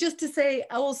 But just to say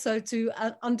also to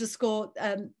underscore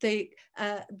the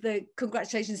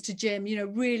congratulations to Jim, you know,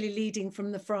 really leading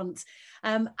from the front,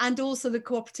 and also the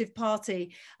Co-operative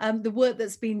Party, the work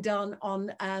that's been done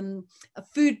on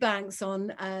food banks,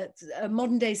 on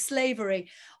modern day slavery,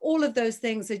 all of those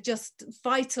things are just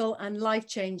vital and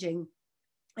life-changing.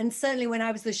 And certainly when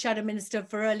I was the Shadow Minister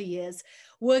for early years,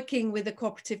 working with the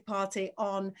Co-operative Party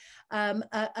on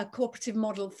a cooperative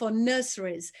model for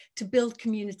nurseries to build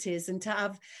communities and to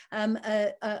have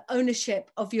ownership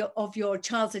of your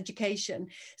child's education,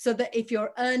 so that if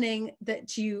you're earning,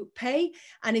 that you pay,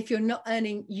 and if you're not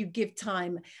earning, you give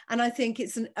time. And I think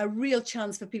it's a real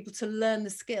chance for people to learn the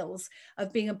skills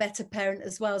of being a better parent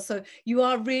as well. So you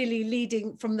are really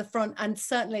leading from the front, and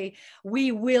certainly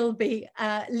we will be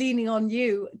leaning on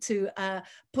you to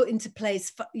put into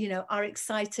place, you know, our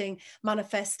exciting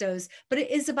manifestos. But it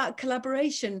is about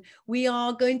collaboration. We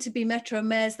are going to be Metro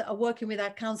mayors that are working with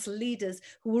our council leaders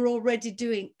who are already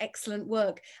doing excellent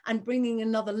work and bringing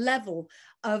another level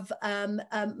of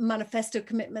manifesto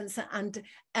commitments and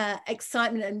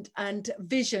excitement and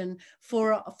vision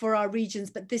for our regions.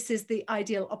 But this is the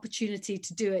ideal opportunity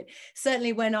to do it.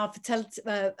 Certainly when our fatality,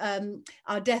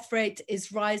 our death rate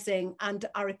is rising and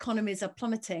our economies are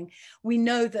plummeting, we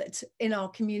know that in our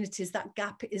communities that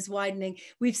gap is widening.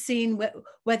 We've seen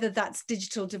whether that's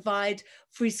digital divide,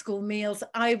 free school meals.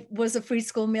 I was a free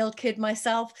school meal kid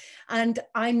myself, and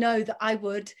I know that I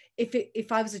would,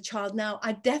 if I was a child now,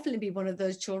 I'd definitely be one of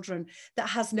those children that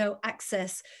has no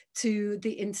access to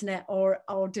the internet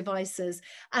or devices.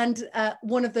 And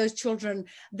one of those children,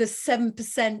 the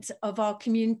 7% of our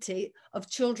community of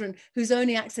children whose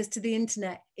only access to the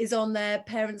internet is on their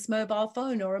parents' mobile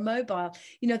phone or a mobile.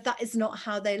 You know, that is not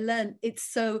how they learn. It's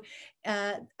so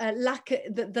the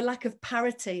lack of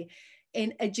parity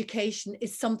in education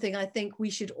is something I think we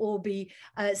should all be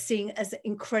seeing as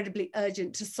incredibly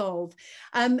urgent to solve.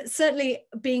 Certainly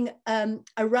being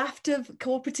a raft of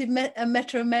cooperative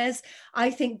Metro mayors, I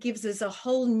think gives us a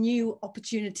whole new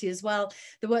opportunity as well.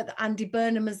 The work that Andy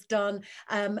Burnham has done,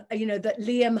 you know, that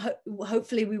Liam,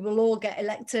 hopefully we will all get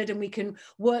elected and we can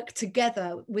work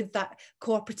together with that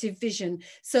cooperative vision,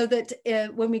 so that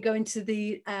when we go into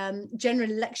the general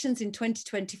elections in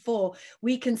 2024,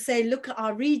 we can say, look at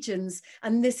our regions,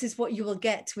 and this is what you will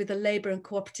get with a Labour and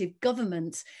cooperative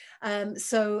government.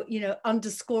 So, you know,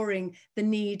 underscoring the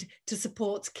need to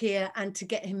support Keir and to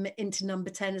get him into number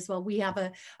 10 as well. We have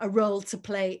a role to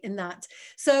play in that.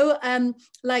 So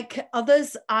like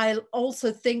others, I'll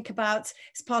also think about,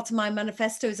 as part of my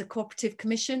manifesto as a cooperative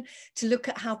commission, to look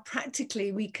at how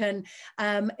practically we can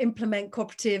implement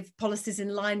cooperative policies in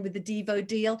line with the Devo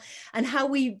deal, and how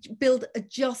we build a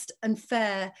just and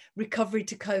fair recovery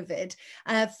to COVID,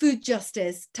 food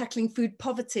justice, tackling food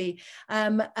poverty,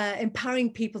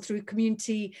 empowering people through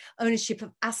community ownership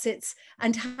of assets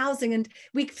and housing. And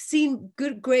we've seen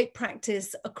great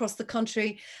practice across the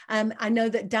country. I know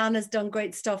that Dan has done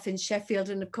great stuff in Sheffield,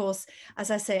 and of course,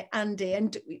 as I say, Andy,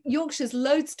 and Yorkshire's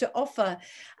loads to offer.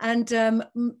 And,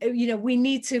 you know, we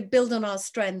need to build on our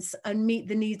strengths and meet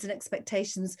the needs and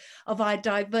expectations of our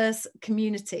diverse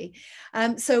community.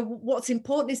 So what's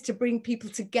important is to bring people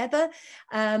together,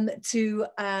 to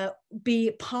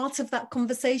be part of that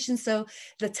conversation. So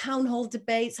the town hall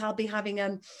debates, I'll be having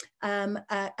a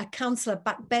councillor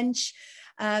backbench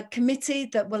committee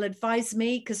that will advise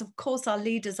me, because of course our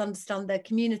leaders understand their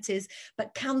communities,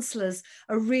 but councillors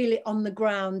are really on the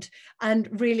ground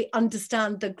and really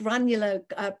understand the granular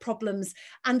problems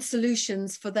and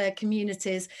solutions for their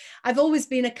communities. I've always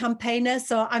been a campaigner,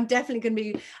 so I'm definitely going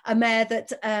to be a mayor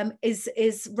that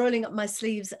is rolling up my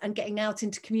sleeves and getting out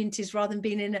into communities rather than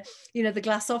being in the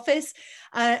glass office,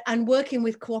 and working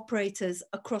with cooperators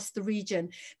across the region,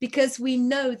 because we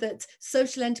know that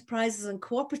social enterprises and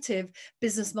cooperative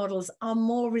business models are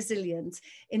more resilient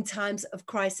in times of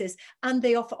crisis, and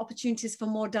they offer opportunities for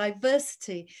more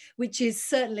diversity, which is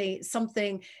certainly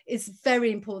something is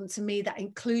very important to me, that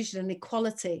inclusion and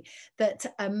equality that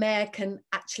a mayor can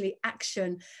actually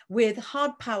action with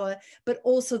hard power, but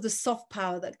also the soft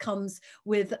power that comes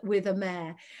with a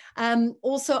mayor.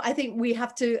 Also, I think we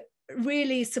have to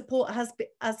really support,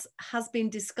 as has been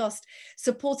discussed,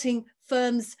 supporting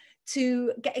firms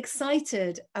to get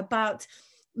excited about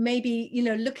maybe,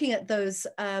 looking at those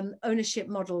ownership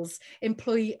models,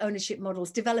 employee ownership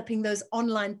models, developing those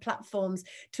online platforms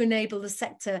to enable the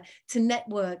sector to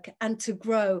network and to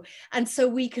grow. And so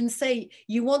we can say,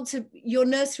 your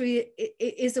nursery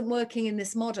isn't working in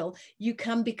this model, you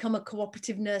can become a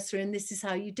cooperative nursery, and this is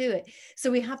how you do it.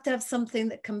 So we have to have something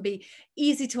that can be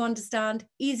easy to understand,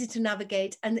 easy to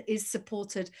navigate, and is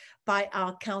supported by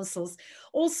our councils.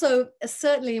 Also,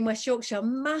 certainly in West Yorkshire,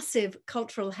 massive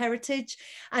cultural heritage,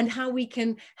 and how we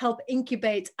can help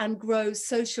incubate and grow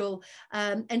social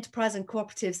enterprise and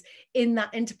cooperatives in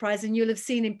that enterprise. And you'll have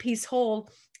seen in Peace Hall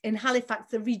in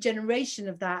Halifax, the regeneration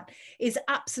of that is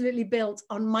absolutely built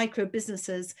on micro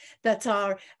businesses that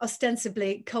are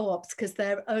ostensibly co-ops, because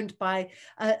they're owned by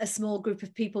a small group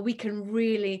of people. We can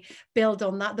really build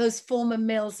on that. Those former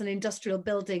mills and industrial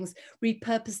buildings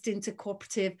repurposed into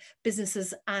cooperative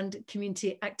businesses and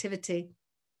community activity.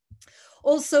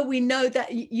 Also, we know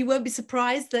that you won't be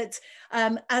surprised that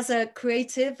as a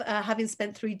creative, having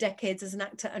spent 3 decades as an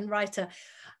actor and writer,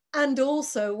 and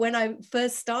also when I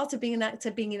first started being an actor,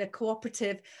 being in a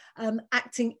cooperative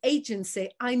acting agency,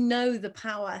 I know the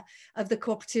power of the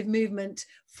cooperative movement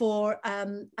for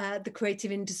the creative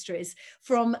industries.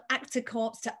 From actor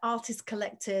co-ops to artist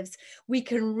collectives, we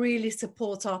can really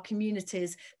support our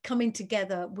communities coming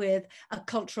together with a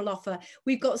cultural offer.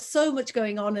 We've got so much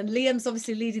going on, and Liam's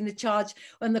obviously leading the charge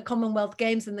on the Commonwealth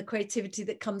Games and the creativity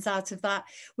that comes out of that.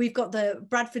 We've got the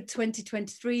Bradford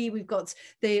 2023, we've got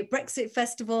the Brexit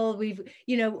Festival, we've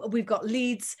got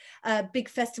Leeds big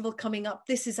festival coming up.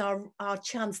 This is our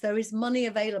chance. There is money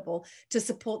available to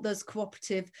support those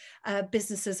cooperative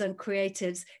businesses and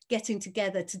creatives getting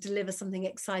together to deliver something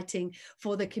exciting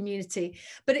for the community.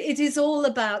 But it is all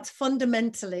about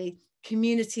fundamentally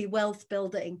community wealth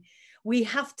building. We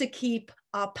have to keep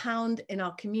our pound in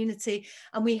our community,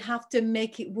 and we have to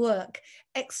make it work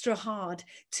extra hard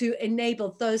to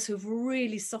enable those who've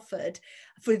really suffered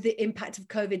for the impact of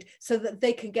COVID, so that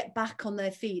they can get back on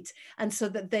their feet and so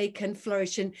that they can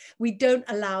flourish. And we don't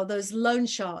allow those loan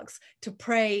sharks to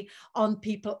prey on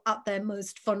people at their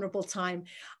most vulnerable time.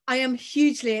 I am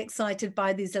hugely excited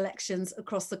by these elections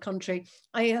across the country.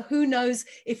 Who knows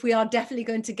if we are definitely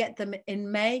going to get them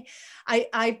in May.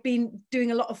 I've been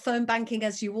doing a lot of phone banking,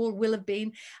 as you all will have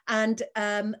been, and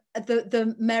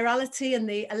the mayoralty and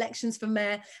the elections for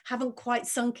mayor haven't quite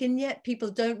sunk in yet.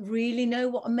 People don't really know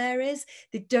what a mayor is.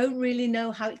 They don't really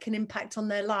know how it can impact on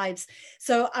their lives.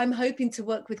 So I'm hoping to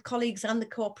work with colleagues and the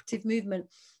cooperative movement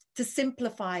to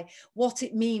simplify what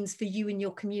it means for you in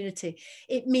your community.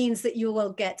 It means that you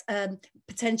will get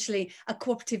potentially a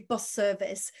cooperative bus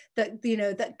service that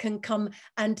that can come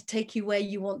and take you where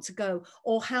you want to go,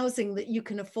 or housing that you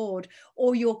can afford,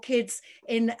 or your kids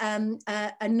in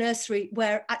a nursery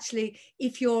where actually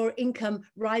if your income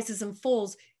rises and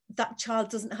falls, that child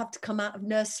doesn't have to come out of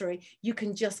nursery. You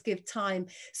can just give time.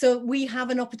 So we have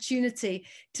an opportunity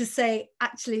to say,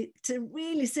 actually, to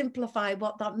really simplify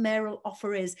what that mayoral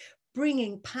offer is,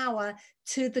 bringing power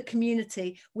to the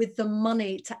community with the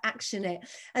money to action it.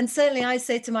 And certainly I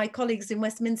say to my colleagues in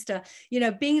Westminster,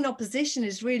 being in opposition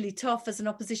is really tough as an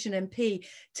opposition MP.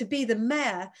 To be the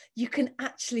mayor, you can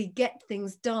actually get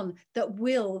things done that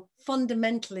will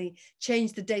fundamentally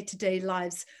change the day-to-day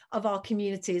lives of our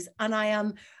communities. And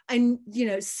I'm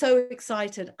so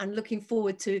excited and looking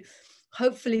forward to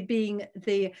hopefully being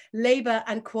the Labour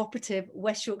and cooperative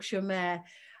West Yorkshire mayor,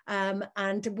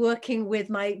 and working with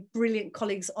my brilliant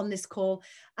colleagues on this call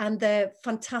and the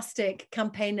fantastic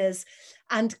campaigners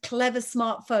and clever,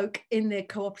 smart folk in the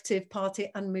cooperative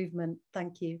party and movement.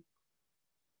 Thank you.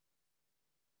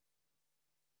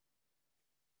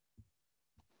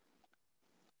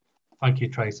 Thank you,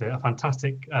 Tracy. A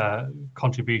fantastic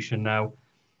contribution now.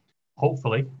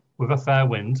 Hopefully, with a fair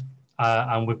wind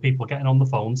and with people getting on the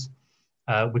phones,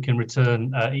 we can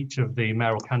return each of the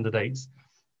mayoral candidates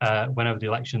whenever the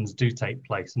elections do take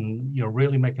place, and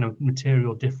really making a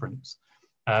material difference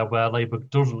where Labour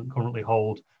doesn't currently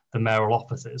hold the mayoral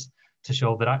offices, to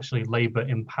show that actually Labour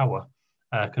in power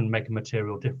can make a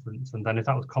material difference. And then if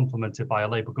that was complemented by a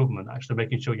Labour government, actually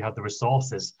making sure you have the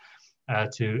resources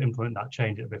to implement that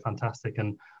change, it'd be fantastic.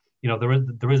 And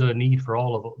there is a need for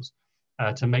all of us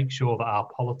to make sure that our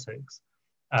politics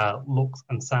looks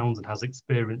and sounds and has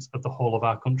experience of the whole of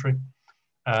our country.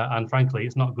 And frankly,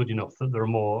 it's not good enough that there are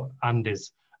more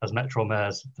Andys as Metro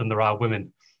mayors than there are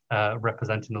women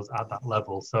representing us at that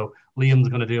level. So Liam's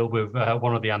going to deal with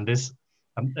one of the Andys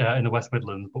in the West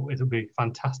Midlands, but it would be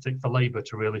fantastic for Labour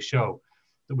to really show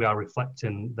that we are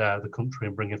reflecting the country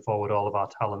and bringing forward all of our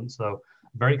talent. So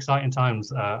very exciting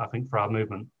times, I think, for our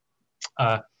movement.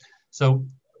 So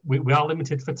we are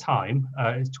limited for time.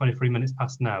 It's 23 minutes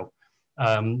past now,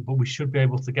 but we should be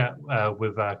able to get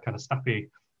with kind of snappy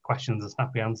questions and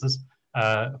snappy answers,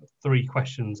 3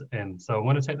 questions in. So I'm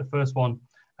going to take the first one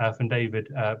from David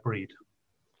Breed.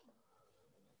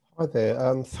 Hi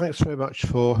there. Thanks very much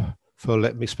for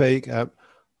letting me speak. I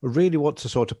really want to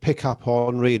sort of pick up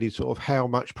on really sort of how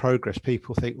much progress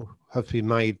people think have been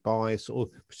made by sort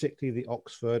of particularly the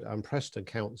Oxford and Preston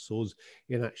councils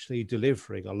in actually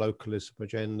delivering a localism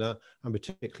agenda, and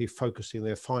particularly focusing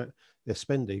their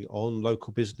spending on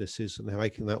local businesses and they're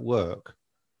making that work.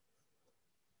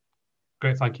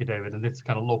 Great, thank you, David. And this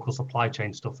kind of local supply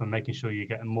chain stuff and making sure you're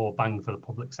getting more bang for the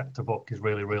public sector buck is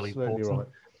really, really Absolutely important. Right.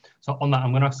 So on that,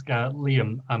 I'm going to ask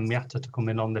Liam and Miata to come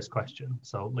in on this question.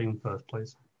 So Liam first,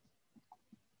 please.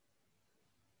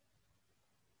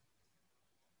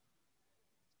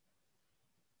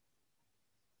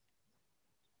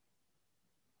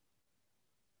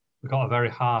 We've got a very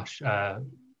harsh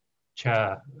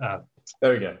chair.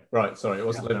 There we go. Right, sorry, it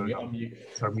wasn't letting me unmute.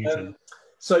 Sorry, muting.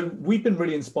 So we've been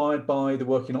really inspired by the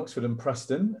work in Oxford and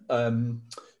Preston.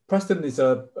 Preston is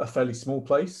a fairly small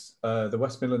place. The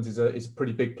West Midlands is a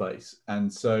pretty big place.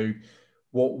 And so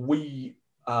what we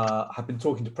have been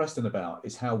talking to Preston about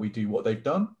is how we do what they've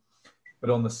done,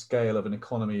 but on the scale of an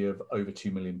economy of over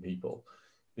 2 million people.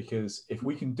 Because if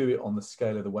we can do it on the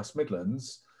scale of the West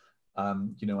Midlands,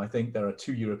 I think there are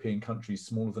 2 European countries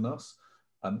smaller than us.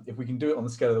 If we can do it on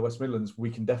the scale of the West Midlands, we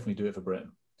can definitely do it for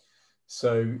Britain.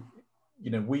 So,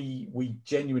 we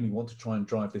genuinely want to try and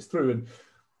drive this through. And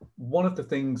one of the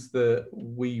things that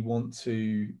we want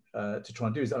to try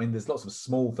and do is, there's lots of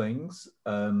small things.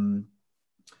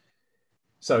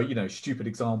 So, stupid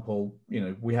example,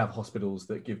 we have hospitals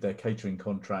that give their catering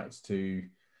contracts to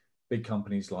big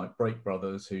companies like Break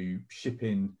Brothers, who ship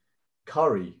in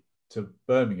curry to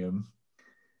Birmingham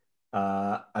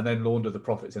and then launder the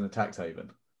profits in a tax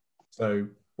haven. So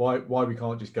why we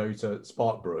can't just go to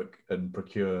Sparkbrook and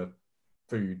procure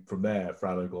food from there for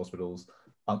our local hospitals,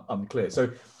 unclear.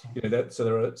 So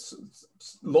there are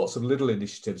lots of little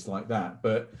initiatives like that,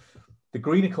 but the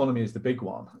green economy is the big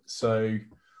one. So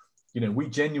we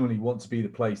genuinely want to be the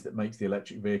place that makes the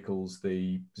electric vehicles,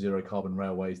 the zero carbon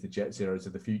railways, the jet zeros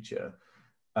of the future.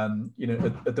 At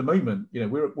the moment,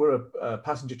 we're a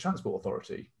passenger transport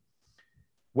authority.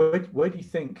 Where do you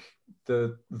think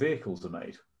the vehicles are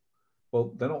made?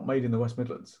 Well, they're not made in the West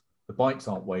Midlands. The bikes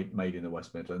aren't made in the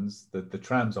West Midlands. The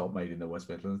trams aren't made in the West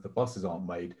Midlands. The buses aren't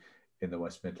made in the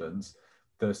West Midlands.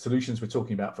 The solutions we're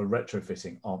talking about for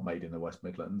retrofitting aren't made in the West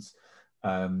Midlands.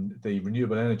 The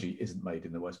renewable energy isn't made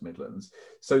in the West Midlands.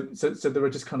 So there are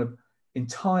just kind of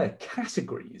entire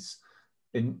categories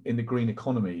in the green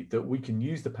economy that we can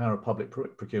use the power of public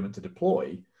procurement to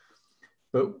deploy,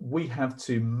 but we have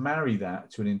to marry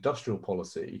that to an industrial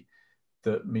policy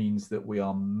that means that we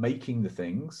are making the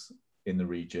things in the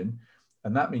region,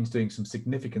 and that means doing some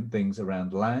significant things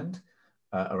around land,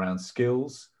 around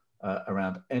skills,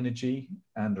 around energy,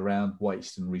 and around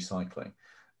waste and recycling.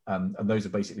 And those are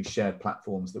basically shared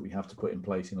platforms that we have to put in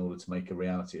place in order to make a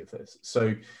reality of this.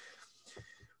 So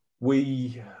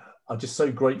we are just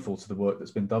so grateful to the work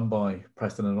that's been done by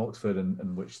Preston and Oxford,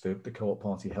 and which the Co-op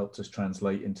Party helped us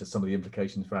translate into some of the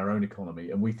implications for our own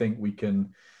economy. And we think we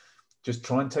can just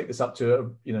try and take this up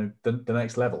to the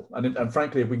next level. And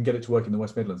frankly, if we can get it to work in the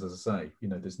West Midlands, as I say,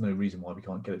 there's no reason why we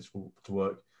can't get it to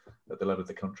work at the level of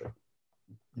the country.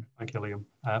 Thank you, Liam.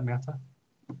 Miata?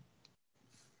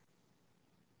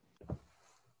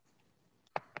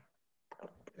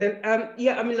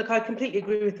 Look, I completely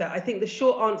agree with that. I think the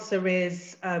short answer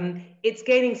is it's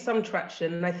gaining some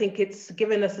traction, and I think it's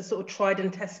given us a sort of tried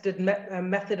and tested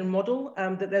method and model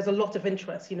that there's a lot of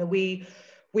interest.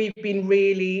 we've been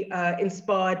really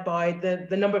inspired by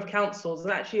the number of councils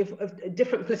and actually of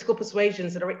different political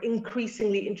persuasions that are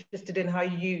increasingly interested in how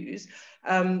you use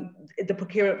the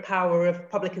procurement power of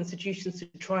public institutions to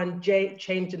try and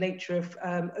change the nature of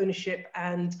ownership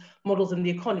and models in the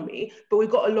economy. But we've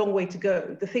got a long way to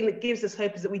go. The thing that gives us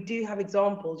hope is that we do have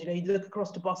examples. You know, you look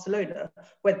across to Barcelona,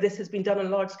 where this has been done on a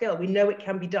large scale. We know it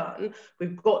can be done.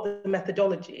 We've got the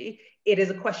methodology. It is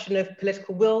a question of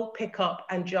political will, pick up,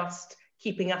 and just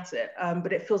keeping at it.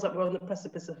 But it feels like we're on the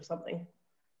precipice of something.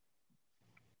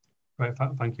 Great,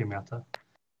 thank you, Miata.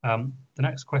 The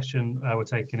next question we're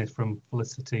taking is from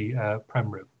Felicity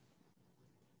Premru.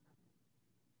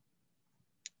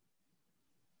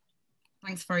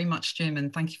 Thanks very much, Jim,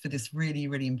 and thank you for this really,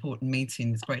 really important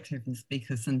meeting. It's great to hear from the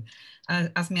speakers. And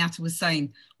as Miata was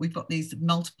saying, we've got these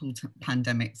multiple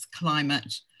pandemics: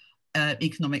 climate,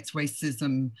 economics,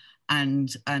 racism, and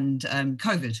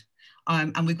COVID.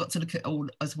 And we've got to look at it all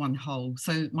as one whole.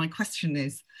 So my question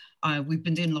is, we've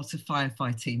been doing a lot of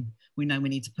firefighting. We know we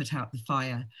need to put out the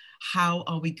fire. How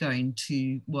are we going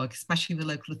to work, especially with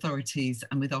local authorities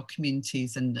and with our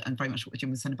communities, and very much what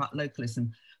Jim was saying about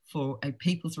localism, for a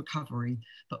people's recovery,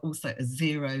 but also a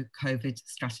zero COVID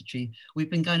strategy? We've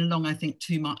been going along, I think,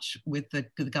 too much with the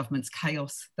government's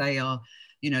chaos. They are,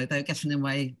 you know, they're getting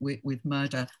away with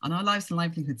murder, and our lives and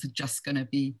livelihoods are just going to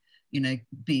be, you know,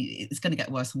 it's going to get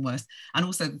worse and worse. And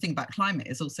also the thing about climate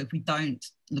is also, if we don't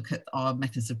look at our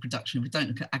methods of production, if we don't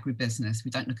look at agribusiness,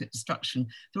 we don't look at destruction,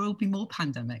 there will be more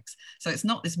pandemics. So it's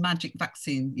not this magic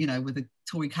vaccine, you know, with the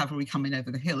Tory cavalry coming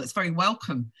over the hill. It's very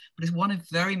welcome, but it's one of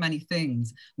very many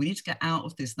things. We need to get out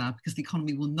of this now, because the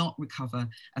economy will not recover,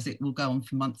 as it will go on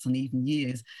for months and even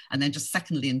years. And then just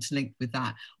secondly, interlinked with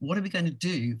that, what are we going to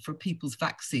do for people's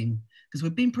vaccine? Because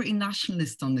we've been pretty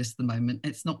nationalist on this at the moment.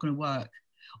 It's not going to work.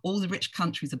 All the rich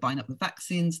countries are buying up the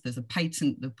vaccines. There's a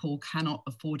patent. The poor cannot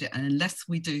afford it. And unless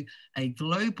we do a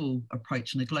global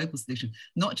approach and a global solution,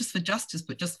 not just for justice,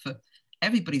 but just for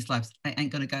everybody's lives, it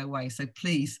ain't going to go away. So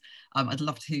please, I'd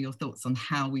love to hear your thoughts on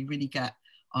how we really get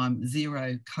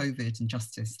zero COVID and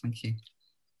justice. Thank you.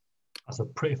 That's a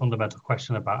pretty fundamental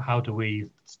question about how do we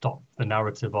stop the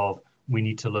narrative of we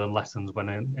need to learn lessons when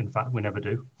in fact we never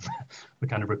do. We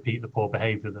kind of repeat the poor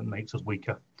behavior that makes us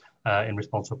weaker in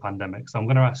response to a pandemic. So I'm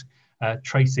going to ask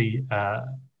Tracy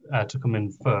to come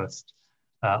in first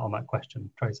on that question.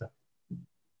 Tracy.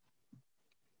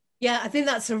 Yeah, I think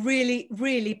that's a really,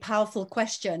 really powerful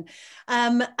question.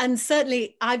 And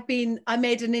certainly I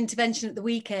made an intervention at the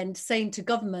weekend saying to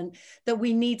government that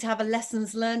we need to have a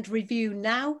lessons learned review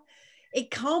now. It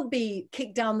can't be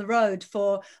kicked down the road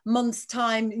for months'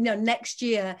 time, you know, next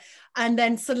year, and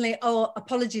then suddenly, oh,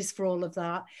 apologies for all of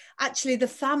that. Actually, the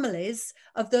families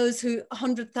of those who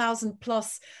 100,000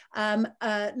 plus,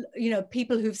 you know,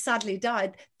 people who've sadly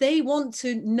died, they want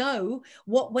to know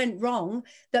what went wrong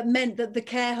that meant that the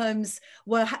care homes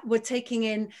were taking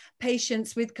in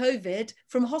patients with COVID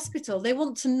from hospital. They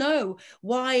want to know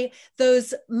why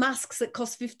those masks that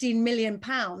cost £15 million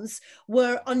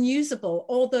were unusable,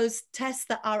 or those tests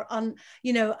that are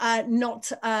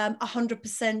not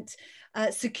 100%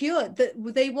 secure. That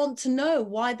they want to know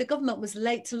why the government was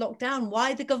late to lock down,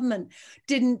 why the government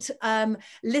didn't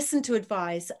listen to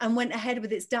advice and went ahead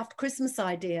with its daft Christmas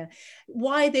idea,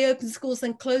 why they opened schools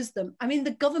and closed them. I mean,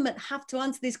 the government have to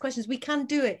answer these questions. We can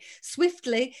do it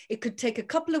swiftly. It could take a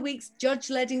couple of weeks,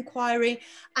 judge-led inquiry,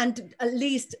 and at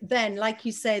least then, like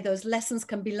you say, those lessons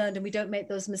can be learned and we don't make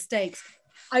those mistakes.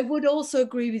 I would also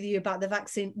agree with you about the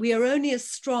vaccine. We are only as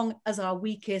strong as our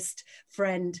weakest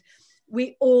friend.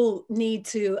 We all need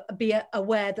to be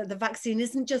aware that the vaccine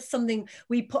isn't just something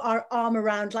we put our arm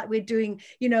around like we're doing,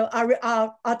 you know,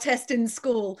 our test in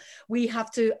school. We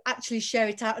have to actually share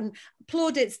it out, and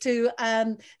plaudits to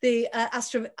the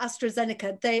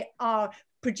AstraZeneca. They are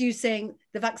producing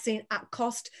the vaccine at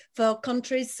cost for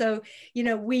countries. So, you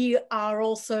know, we are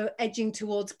also edging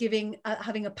towards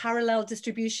having a parallel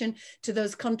distribution to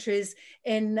those countries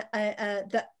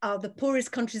that are the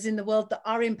poorest countries in the world that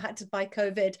are impacted by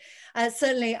COVID.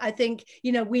 Certainly, I think,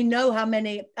 you know, we know how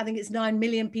many, I think it's 9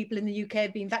 million people in the UK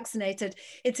have been vaccinated.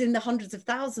 It's in the hundreds of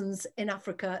thousands in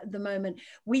Africa at the moment.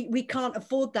 We can't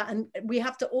afford that. And we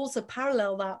have to also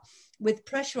parallel that with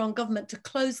pressure on government to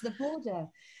close the border,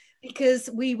 because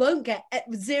we won't get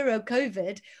zero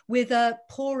COVID with a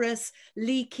porous,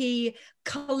 leaky,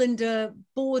 colander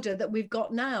border that we've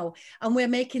got now. And we're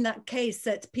making that case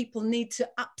that people need to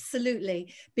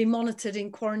absolutely be monitored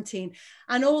in quarantine.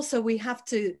 And also we have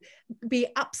to be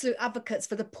absolute advocates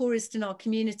for the poorest in our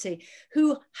community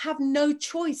who have no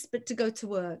choice but to go to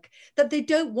work, that they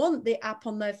don't want the app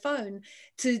on their phone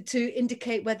to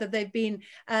indicate whether they've been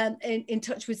in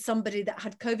touch with somebody that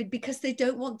had COVID, because they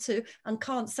don't want to and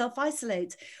can't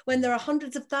self-isolate. When there are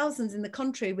hundreds of thousands in the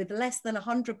country with less than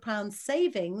 £100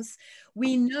 savings,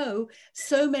 we know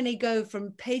so many go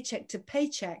from paycheck to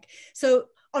paycheck. So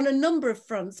on a number of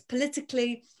fronts,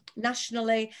 politically,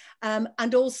 nationally,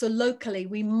 and also locally,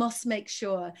 we must make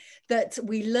sure that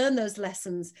we learn those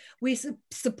lessons. We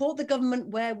support the government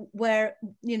where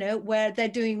they're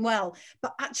doing well,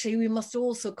 but actually we must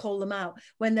also call them out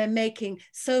when they're making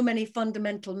so many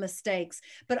fundamental mistakes.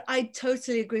 But I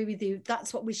totally agree with you.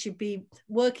 That's what we should be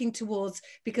working towards,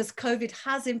 because COVID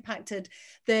has impacted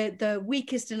the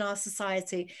weakest in our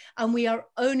society, and we are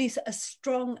only as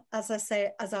strong, as I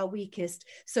say, as our weakest.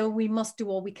 So we must do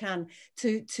all we can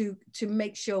to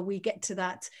make sure we get to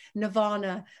that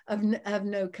nirvana of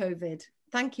no COVID.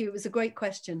 Thank you. It was a great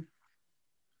question.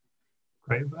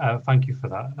 Great. Thank you for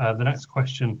that. The next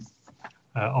question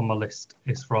on my list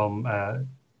is from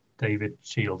David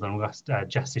Shields, and we'll ask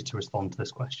Jessie to respond to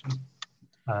this question.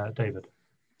 David.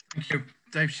 Thank you.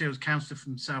 Dave Shields, councillor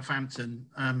from Southampton,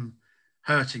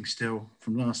 hurting still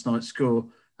from last night's score.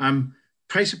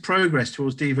 Pace of progress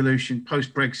towards devolution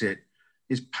post-Brexit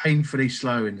is painfully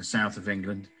slow in the south of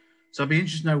England. So I'd be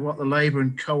interested to know what the Labour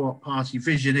and Co-op Party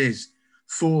vision is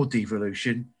for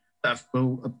devolution that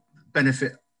will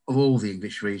benefit of all the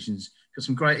English regions. Got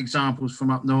some great examples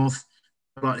from up north.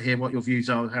 I'd like to hear what your views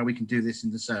are, how we can do this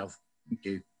in the south. Thank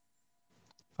you.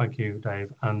 Thank you,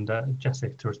 Dave. And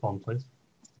Jessie, to respond, please.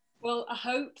 Well, I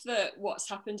hope that what's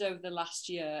happened over the last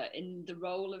year in the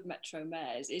role of Metro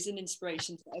Mayors is an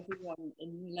inspiration to everyone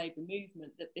in the Labour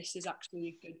movement, that this is actually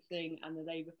a good thing and the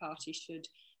Labour Party should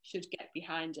get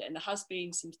behind it. And there has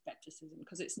been some scepticism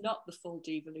because it's not the full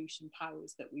devolution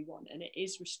powers that we want, and it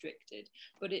is restricted,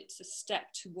 but it's a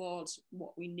step towards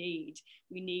what we need.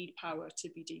 We need power to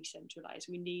be decentralised.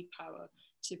 We need power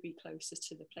to be closer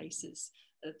to the places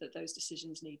that those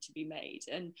decisions need to be made,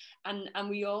 and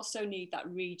we also need that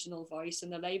regional voice,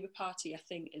 and the Labour Party, I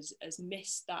think, has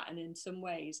missed that, and in some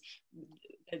ways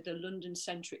the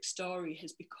London-centric story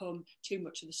has become too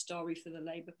much of the story for the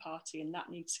Labour Party, and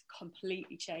that needs to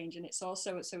completely change. And it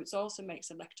also makes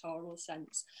electoral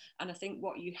sense. And I think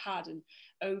what you had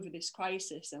over this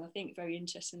crisis, and I think very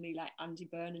interestingly, like Andy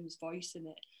Burnham's voice in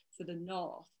it for the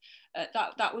North,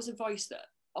 that was a voice that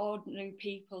ordinary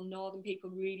people, northern people,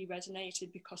 really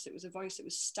resonated, because it was a voice that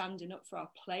was standing up for our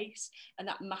place, and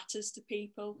that matters to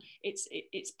people.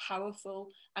 It's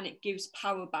powerful, and it gives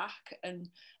power back, and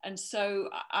so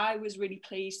I was really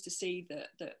pleased to see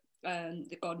that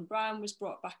Gordon Brown was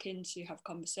brought back in to have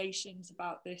conversations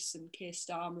about this, and Keir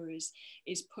Starmer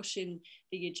is pushing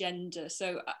the agenda.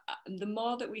 So the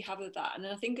more that we have of that, and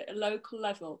I think at a local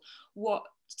level, what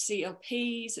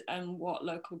CLPs and what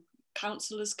local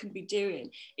councillors can be doing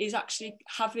is actually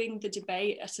having the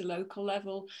debate at a local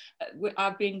level.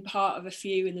 I've been part of a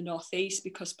few in the northeast,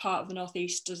 because part of the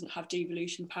northeast doesn't have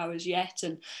devolution powers yet,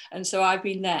 and so I've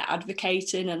been there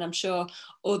advocating, and I'm sure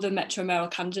other Metro mayoral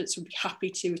candidates would be happy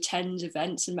to attend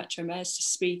events and Metro mayors to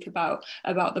speak about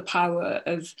the power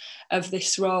of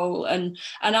this role, and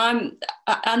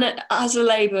as a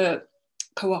Labour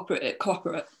cooperator,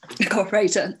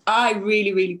 I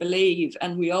really believe,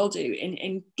 and we all do,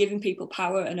 in giving people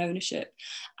power and ownership,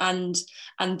 and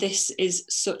this is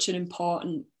such an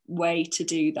important way to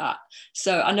do that.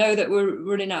 So I know that we're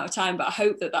running out of time, but I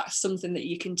hope that that's something that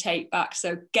you can take back.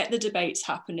 So get the debates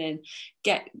happening,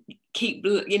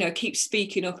 keep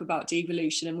speaking up about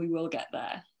devolution, and we will get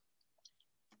there.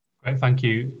 Great, thank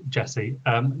you, Jessie.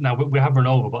 Now we have run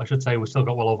over, but I should say we've still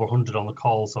got well over 100 on the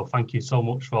call, so thank you so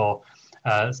much for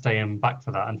staying back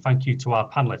for that, and thank you to our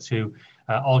panelists who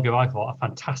all give, I thought, a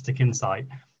fantastic insight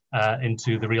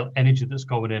into the real energy that's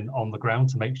going in on the ground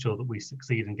to make sure that we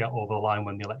succeed and get over the line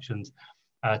when the elections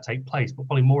take place, but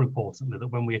probably more importantly that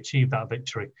when we achieve that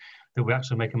victory, that we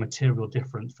actually make a material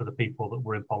difference for the people that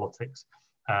we're in politics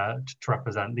to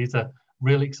represent. These are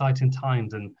really exciting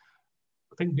times, and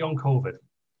I think beyond COVID,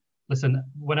 listen,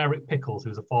 when Eric Pickles,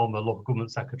 who's a former local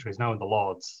government secretary, is now in the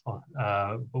Lords, but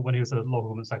when he was a local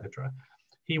government secretary,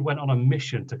 he went on a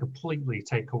mission to completely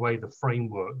take away the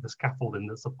framework, the scaffolding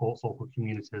that supports local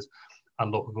communities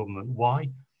and local government. Why?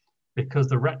 Because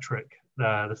the rhetoric,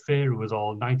 the theory was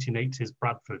all 1980s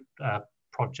Bradford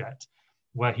project,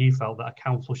 where he felt that a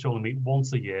council should only meet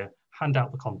once a year, hand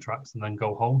out the contracts and then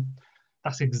go home.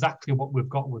 That's exactly what we've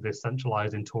got with this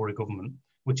centralising Tory government,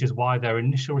 which is why their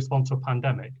initial response to a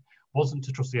pandemic wasn't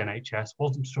to trust the NHS,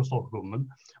 wasn't to trust local government,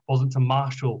 wasn't to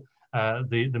marshal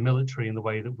the military in the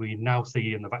way that we now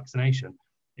see in the vaccination.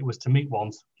 It was to meet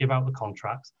once, give out the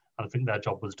contracts, and I think their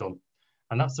job was done.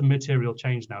 And that's a material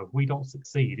change now. If we don't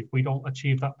succeed, if we don't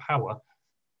achieve that power,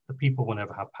 the people will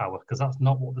never have power, because that's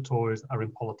not what the Tories are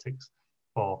in politics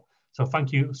for. So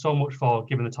thank you so much for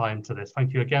giving the time to this.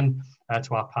 Thank you again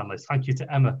to our panelists. Thank you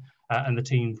to Emma and the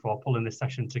team for pulling this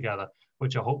session together,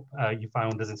 which I hope you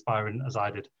found as inspiring as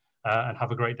I did. And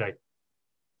have a great day.